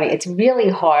something funny. It's really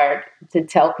hard to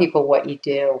tell people what you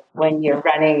do when you're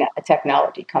running a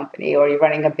technology company or you're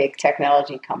running a big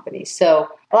technology company. So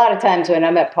a lot of times when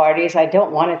I'm at parties, I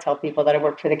don't want to tell people that I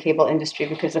work for the cable industry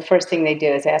because the first thing they do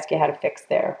is ask you how to fix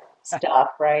their stuff,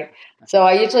 right? So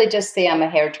I usually just say I'm a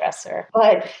hairdresser.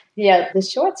 But yeah, the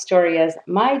short story is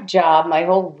my job, my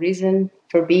whole reason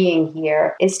for being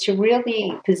here is to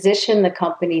really position the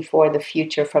company for the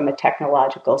future from a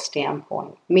technological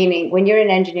standpoint. Meaning when you're in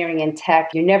engineering and tech,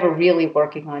 you're never really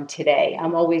working on today.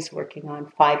 I'm always working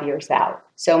on 5 years out.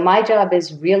 So my job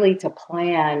is really to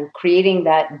plan, creating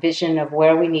that vision of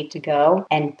where we need to go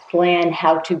and plan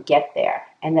how to get there.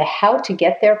 And the how to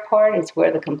get there part is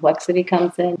where the complexity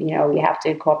comes in. You have to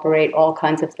incorporate all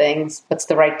kinds of things. What's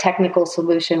the right technical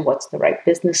solution? What's the right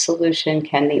business solution?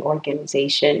 Can the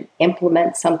organization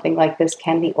implement something like this?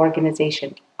 Can the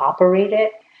organization operate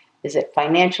it? Is it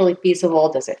financially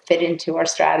feasible? Does it fit into our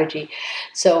strategy?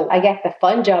 So I get the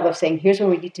fun job of saying, here's where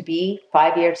we need to be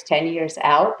 5 years, 10 years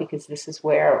out, because this is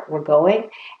where we're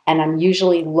going. And I'm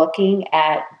usually looking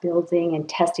at building and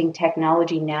testing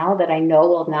technology now that I know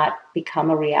will not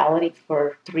become a reality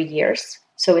for 3 years.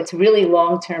 So it's really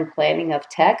long-term planning of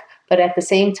tech. But at the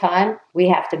same time, we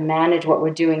have to manage what we're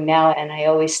doing now. And I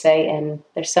always say, and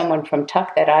there's someone from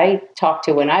Tuck that I talked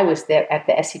to when I was there at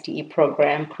the SCTE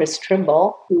program, Chris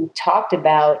Trimble, who talked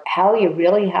about how you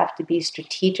really have to be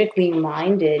strategically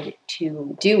minded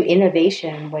to do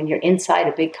innovation when you're inside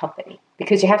a big company,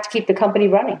 because you have to keep the company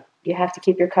running. You have to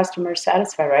keep your customers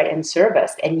satisfied, right, and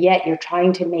serviced. And yet you're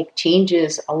trying to make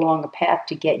changes along a path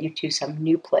to get you to some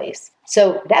new place.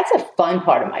 So that's a fun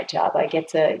part of my job. I get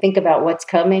to think about what's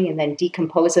coming and then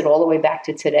decompose it all the way back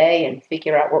to today and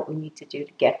figure out what we need to do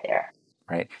to get there.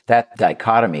 Right. That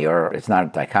dichotomy, or it's not a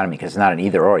dichotomy because it's not an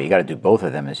either or. You got to do both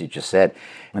of them, as you just said.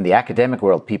 In the academic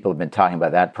world, people have been talking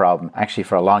about that problem actually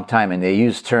for a long time, and they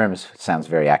use terms, it sounds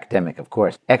very academic, of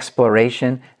course,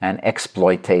 exploration and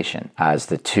exploitation as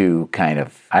the two kind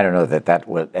of, I don't know that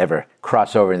will ever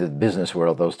cross over into the business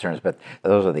world, those terms, but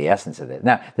those are the essence of it.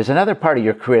 Now, there's another part of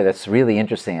your career that's really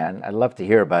interesting, and I'd love to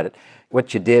hear about it.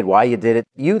 What you did, why you did it.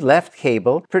 You left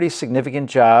cable, pretty significant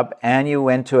job, and you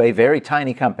went to a very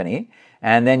tiny company,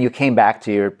 and then you came back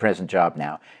to your present job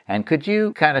now. And could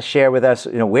you kind of share with us,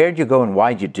 where'd you go and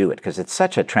why'd you do it? Because it's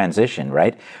such a transition,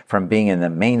 right? From being in the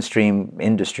mainstream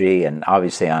industry and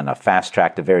obviously on a fast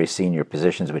track to very senior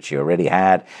positions, which you already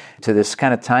had, to this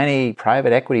kind of tiny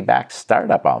private equity-backed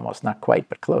startup almost. Not quite,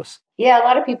 but close. Yeah, a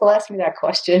lot of people ask me that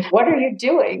question. What are you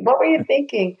doing? What were you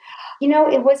thinking?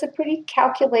 It was a pretty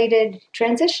calculated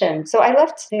transition. So I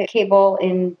left cable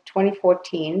in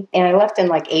 2014, and I left in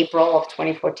like April of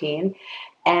 2014.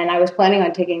 And I was planning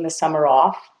on taking the summer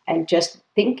off and just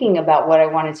thinking about what I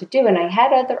wanted to do. And I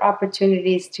had other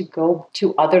opportunities to go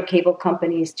to other cable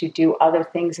companies, to do other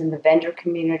things in the vendor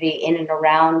community in and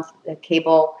around the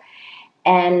cable.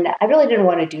 And I really didn't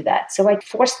want to do that. So I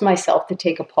forced myself to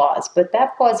take a pause. But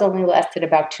that pause only lasted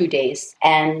about 2 days.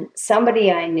 And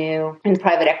somebody I knew in a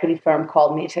private equity firm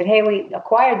called me and said, hey, we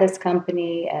acquired this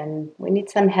company and we need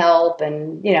some help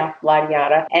and, yada,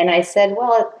 yada. And I said,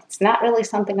 well, it's not really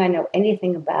something I know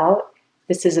anything about.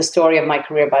 This is a story of my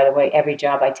career, by the way. Every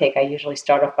job I take, I usually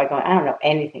start off by going, I don't know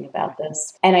anything about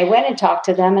this. And I went and talked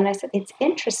to them and I said, it's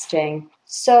interesting.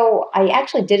 So I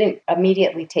actually didn't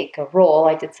immediately take a role.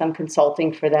 I did some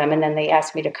consulting for them and then they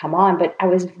asked me to come on. But I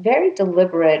was very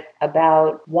deliberate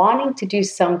about wanting to do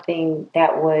something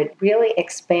that would really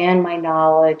expand my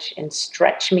knowledge and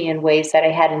stretch me in ways that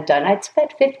I hadn't done. I'd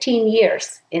spent 15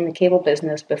 years in the cable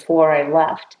business before I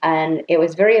left. And it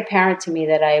was very apparent to me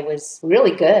that I was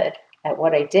really good at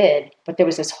what I did, but there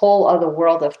was this whole other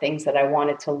world of things that I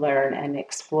wanted to learn and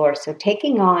explore. So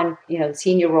taking on, the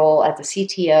senior role as a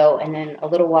CTO, and then a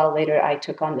little while later, I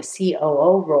took on the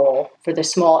COO role for the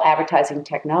small advertising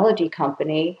technology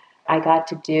company. I got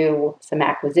to do some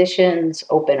acquisitions,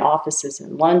 open offices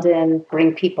in London,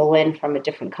 bring people in from a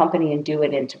different company and do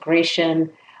an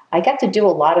integration. I got to do a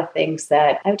lot of things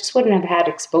that I just wouldn't have had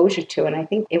exposure to. And I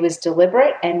think it was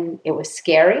deliberate and it was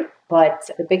scary. But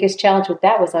the biggest challenge with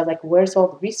that was I was like, where's all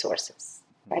the resources?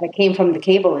 Right? I came from the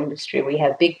cable industry. We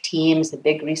have big teams and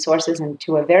big resources, and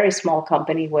to a very small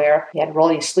company where you had to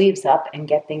roll your sleeves up and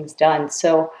get things done.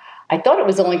 So I thought it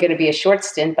was only going to be a short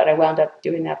stint, but I wound up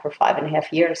doing that for 5.5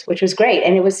 years, which was great.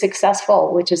 And it was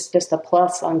successful, which is just a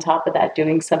plus on top of that,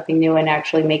 doing something new and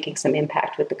actually making some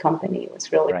impact with the company. It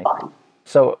was really fun.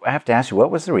 So I have to ask you,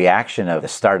 what was the reaction of the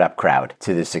startup crowd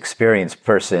to this experienced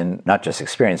person, not just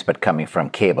experienced, but coming from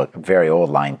cable, a very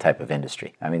old line type of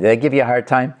industry? I mean, did they give you a hard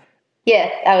time? Yeah,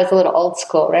 I was a little old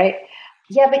school, right?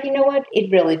 Yeah, but you know what?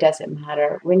 It really doesn't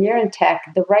matter. When you're in tech,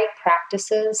 the right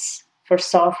practices for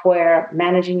software,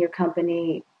 managing your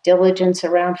company, diligence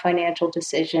around financial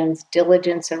decisions,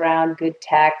 diligence around good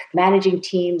tech, managing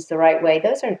teams the right way.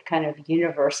 Those are kind of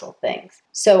universal things.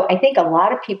 So I think a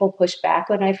lot of people pushed back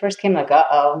when I first came, like,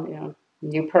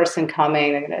 new person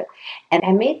coming. And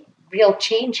I made real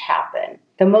change happen.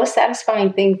 The most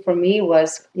satisfying thing for me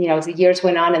was, as the years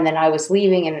went on and then I was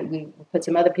leaving and we put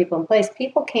some other people in place,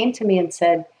 people came to me and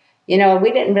said,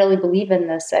 we didn't really believe in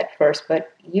this at first, but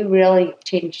you really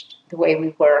changed the way we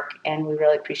work, and we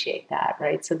really appreciate that,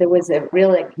 right? So there was a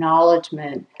real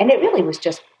acknowledgement, and it really was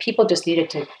just, people just needed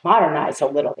to modernize a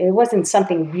little. It wasn't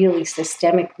something really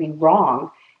systemically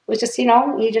wrong. It was just,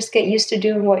 you just get used to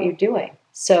doing what you're doing.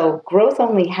 So growth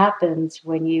only happens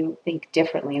when you think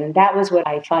differently, and that was what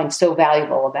I find so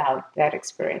valuable about that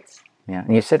experience. Yeah,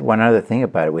 and you said one other thing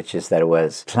about it, which is that it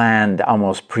was planned,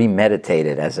 almost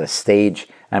premeditated as a stage.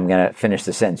 I'm going to finish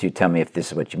the sentence. You tell me if this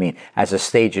is what you mean. As a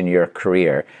stage in your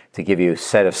career to give you a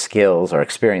set of skills or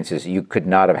experiences you could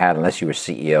not have had unless you were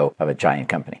CEO of a giant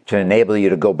company. To enable you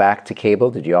to go back to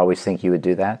cable, did you always think you would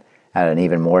do that at an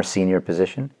even more senior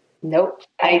position? Nope.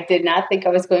 I did not think I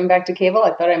was going back to cable.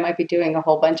 I thought I might be doing a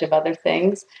whole bunch of other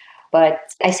things.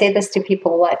 But I say this to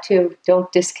people a lot too.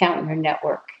 Don't discount your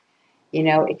network.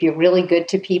 If you're really good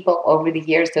to people over the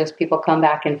years, those people come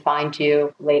back and find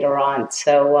you later on.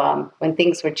 So when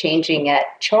things were changing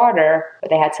at Charter,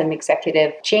 they had some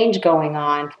executive change going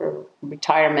on for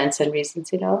retirements and reasons,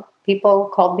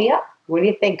 people called me up. What do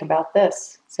you think about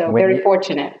this? So very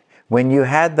fortunate. When you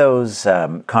had those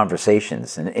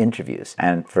conversations and interviews,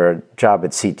 and for a job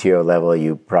at CTO level,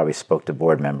 you probably spoke to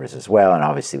board members as well, and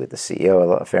obviously with the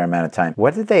CEO a fair amount of time.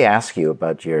 What did they ask you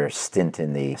about your stint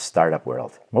in the startup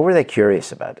world? What were they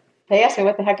curious about? They asked me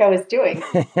what the heck I was doing.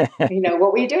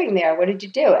 What were you doing there? What did you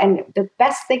do? And the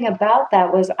best thing about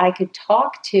that was I could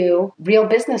talk to real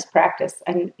business practice.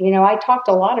 And, I talked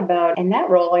a lot about, in that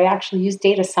role, I actually used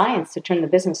data science to turn the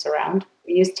business around.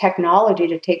 We used technology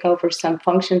to take over some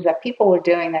functions that people were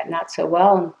doing that not so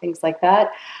well and things like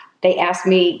that. They asked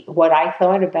me what I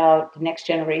thought about the next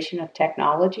generation of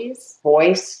technologies,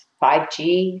 voice,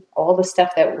 5G, all the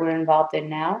stuff that we're involved in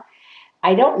now.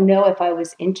 I don't know if I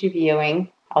was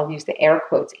interviewing, I'll use the air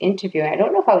quotes, interviewing. I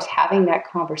don't know if I was having that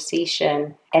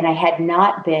conversation and I had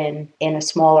not been in a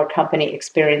smaller company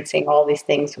experiencing all these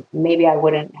things. Maybe I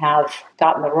wouldn't have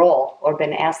gotten the role or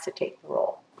been asked to take the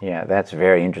role. Yeah, that's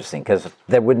very interesting because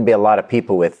there wouldn't be a lot of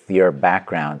people with your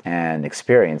background and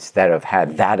experience that have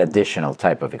had that additional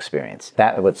type of experience.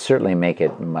 That would certainly make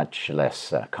it much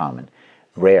less common.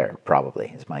 Rare,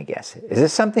 probably, is my guess. Is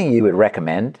this something you would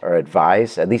recommend or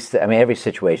advise? At least, every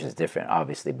situation is different,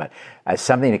 obviously, but as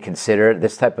something to consider,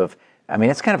 this type of,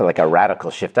 it's kind of like a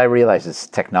radical shift. I realize this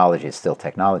technology is still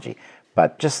technology,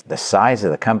 but just the size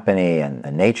of the company and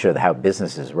the nature of how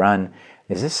business is run,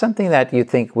 is this something that you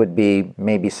think would be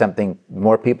maybe something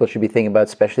more people should be thinking about,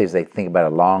 especially as they think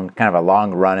about a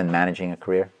long run in managing a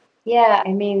career? Yeah,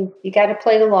 you got to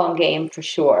play the long game for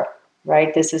sure,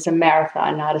 right? This is a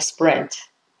marathon, not a sprint.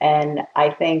 And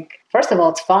I think, first of all,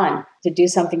 it's fun to do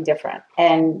something different.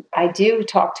 And I do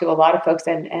talk to a lot of folks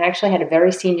and actually had a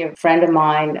very senior friend of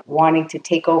mine wanting to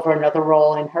take over another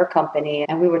role in her company.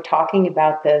 And we were talking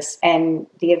about this. And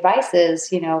the advice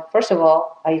is, first of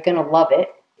all, are you going to love it?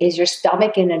 Is your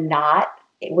stomach in a knot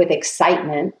with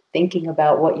excitement, thinking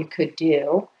about what you could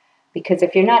do? Because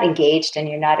if you're not engaged and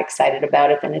you're not excited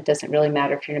about it, then it doesn't really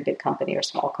matter if you're in a big company or a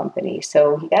small company.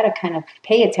 So you got to kind of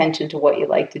pay attention to what you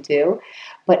like to do.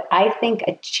 But I think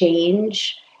a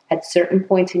change at certain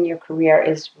points in your career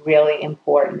is really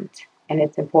important. And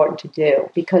it's important to do.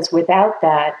 Because without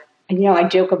that, I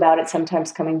joke about it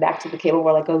sometimes coming back to the table.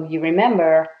 We're like, oh, you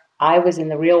remember I was in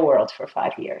the real world for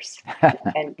 5 years.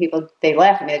 And people, they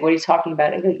laugh at me, like, what are you talking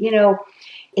about? I go,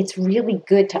 it's really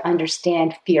good to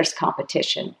understand fierce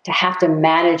competition, to have to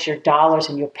manage your dollars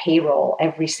and your payroll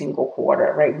every single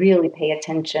quarter, right? Really pay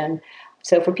attention.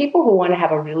 So for people who want to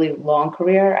have a really long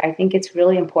career, I think it's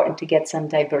really important to get some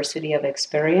diversity of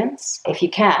experience if you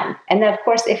can. And of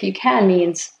course, if you can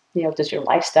means, does your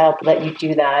lifestyle let you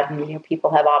do that? And,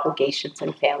 people have obligations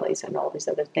and families and all these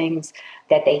other things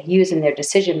that they use in their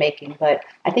decision making. But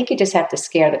I think you just have to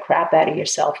scare the crap out of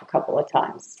yourself a couple of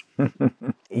times.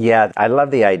 Yeah, I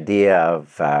love the idea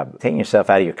of taking yourself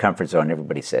out of your comfort zone.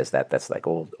 Everybody says that. That's like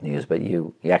old news, but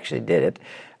you actually did it.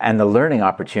 And the learning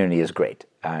opportunity is great.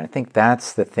 I think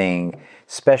that's the thing,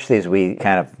 especially as we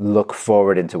kind of look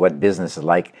forward into what business is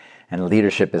like and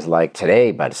leadership is like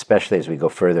today, but especially as we go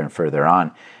further and further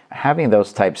on. Having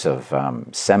those types of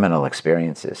seminal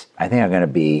experiences, I think, are going to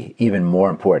be even more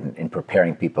important in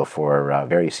preparing people for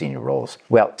very senior roles.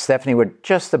 Well, Stephanie, we're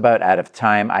just about out of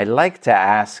time. I'd like to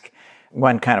ask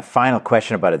one kind of final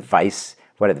question about advice,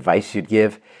 what advice you'd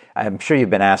give. I'm sure you've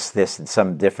been asked this in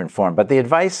some different form, but the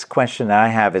advice question I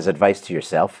have is advice to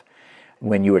yourself.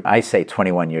 When you were, I say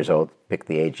 21 years old, pick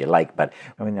the age you like, but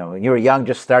when you were young,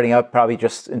 just starting out, probably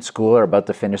just in school or about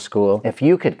to finish school, if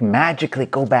you could magically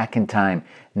go back in time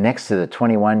next to the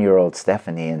 21-year-old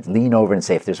Stephanie and lean over and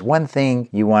say, if there's one thing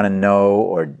you want to know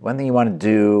or one thing you want to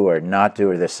do or not do,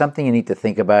 or there's something you need to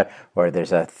think about, or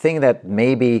there's a thing that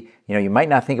maybe, you might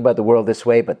not think about the world this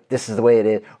way, but this is the way it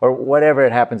is, or whatever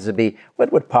it happens to be,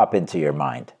 what would pop into your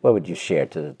mind? What would you share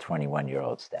to the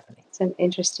 21-year-old Stephanie? It's an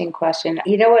interesting question.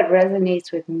 What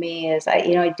resonates with me is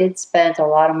I did spend a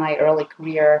lot of my early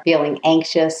career feeling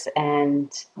anxious and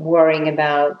worrying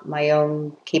about my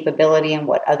own capability and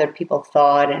what other people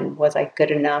thought, and was I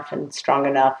good enough and strong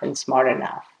enough and smart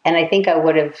enough. And I think I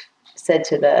would have said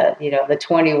to the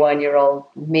 21-year-old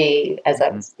me as I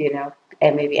was,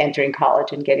 and maybe entering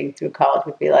college and getting through college,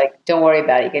 would be like, don't worry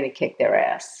about it, you're going to kick their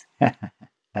ass.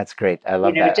 That's great. I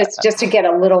love that. Just to get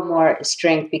a little more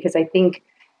strength, because I think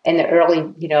in the early,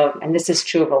 and this is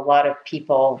true of a lot of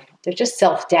people, they're just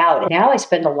self-doubt. Now I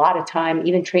spend a lot of time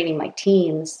even training my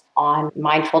teams on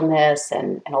mindfulness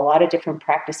and a lot of different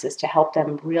practices to help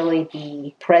them really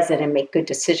be present and make good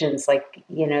decisions. Like,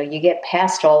 you get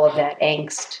past all of that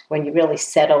angst when you really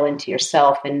settle into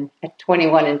yourself. And at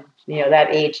 21 and,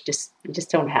 that age, you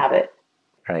just don't have it.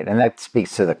 Right, and that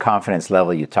speaks to the confidence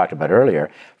level you talked about earlier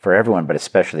for everyone, but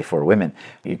especially for women.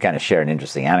 You kind of share an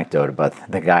interesting anecdote about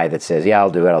the guy that says, yeah,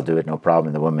 I'll do it, no problem,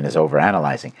 and the woman is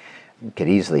overanalyzing. You could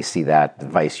easily see that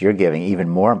advice you're giving even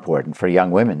more important for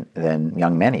young women than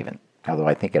young men even, although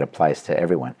I think it applies to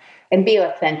everyone. And be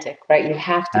authentic, right? You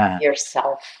have to be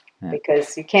yourself.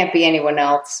 because you can't be anyone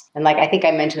else. And like I think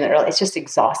I mentioned it earlier, it's just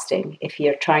exhausting if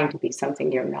you're trying to be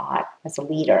something you're not as a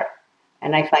leader.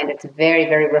 And I find it's very,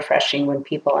 very refreshing when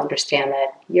people understand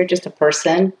that you're just a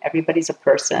person, everybody's a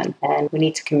person, and we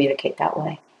need to communicate that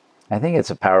way. I think it's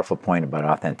a powerful point about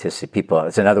authenticity.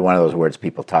 It's another one of those words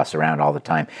people toss around all the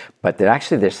time, but that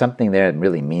actually there's something there that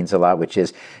really means a lot, which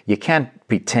is you can't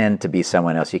pretend to be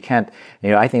someone else. You can't,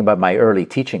 I think about my early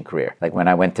teaching career, like when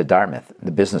I went to Dartmouth,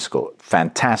 the business school,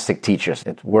 fantastic teachers,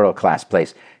 it's a world-class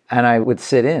place. And I would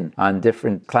sit in on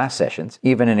different class sessions,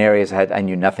 even in areas I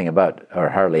knew nothing about or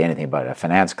hardly anything about, a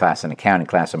finance class, an accounting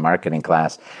class, a marketing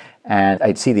class. And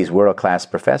I'd see these world-class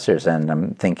professors, and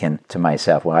I'm thinking to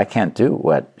myself, well, I can't do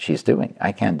what she's doing.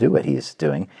 I can't do what he's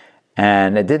doing.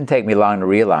 And it didn't take me long to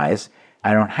realize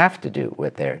I don't have to do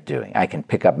what they're doing. I can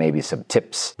pick up maybe some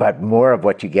tips, but more of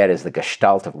what you get is the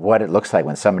gestalt of what it looks like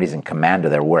when somebody's in command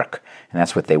of their work. And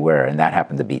that's what they were, and that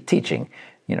happened to be teaching.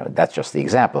 That's just the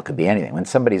example. It could be anything. When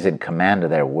somebody's in command of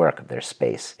their work, of their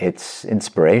space, it's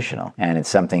inspirational. And it's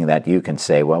something that you can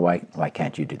say, well, why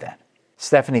can't you do that?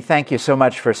 Stephanie, thank you so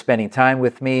much for spending time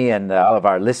with me and all of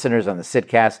our listeners on the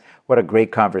Sidcast. What a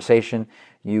great conversation.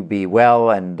 You be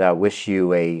well, and wish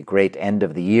you a great end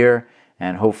of the year.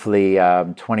 And hopefully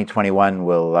 2021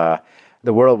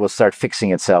 the world will start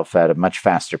fixing itself at a much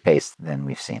faster pace than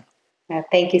we've seen.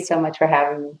 Thank you so much for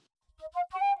having me.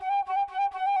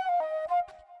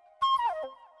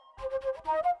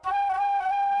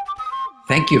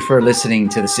 Thank you for listening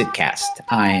to the Sidcast.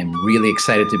 I am really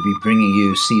excited to be bringing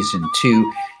you season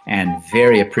 2 and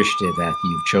very appreciative that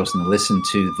you've chosen to listen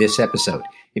to this episode.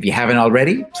 If you haven't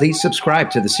already, please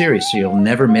subscribe to the series so you'll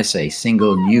never miss a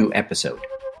single new episode.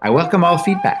 I welcome all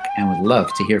feedback and would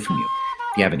love to hear from you.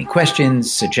 If you have any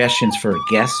questions, suggestions for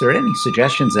guests, or any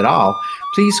suggestions at all,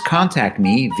 please contact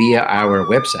me via our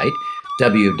website,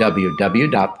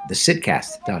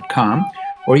 www.thesidcast.com,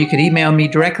 or you could email me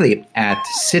directly at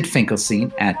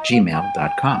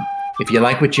sidfinkelstein@gmail.com. If you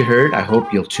like what you heard, I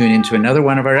hope you'll tune into another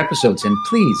one of our episodes, and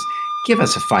please give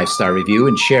us a 5-star review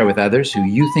and share with others who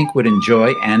you think would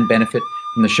enjoy and benefit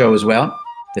from the show as well.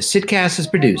 The Sidcast is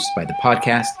produced by the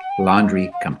Podcast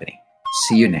Laundry Company.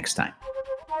 See you next time.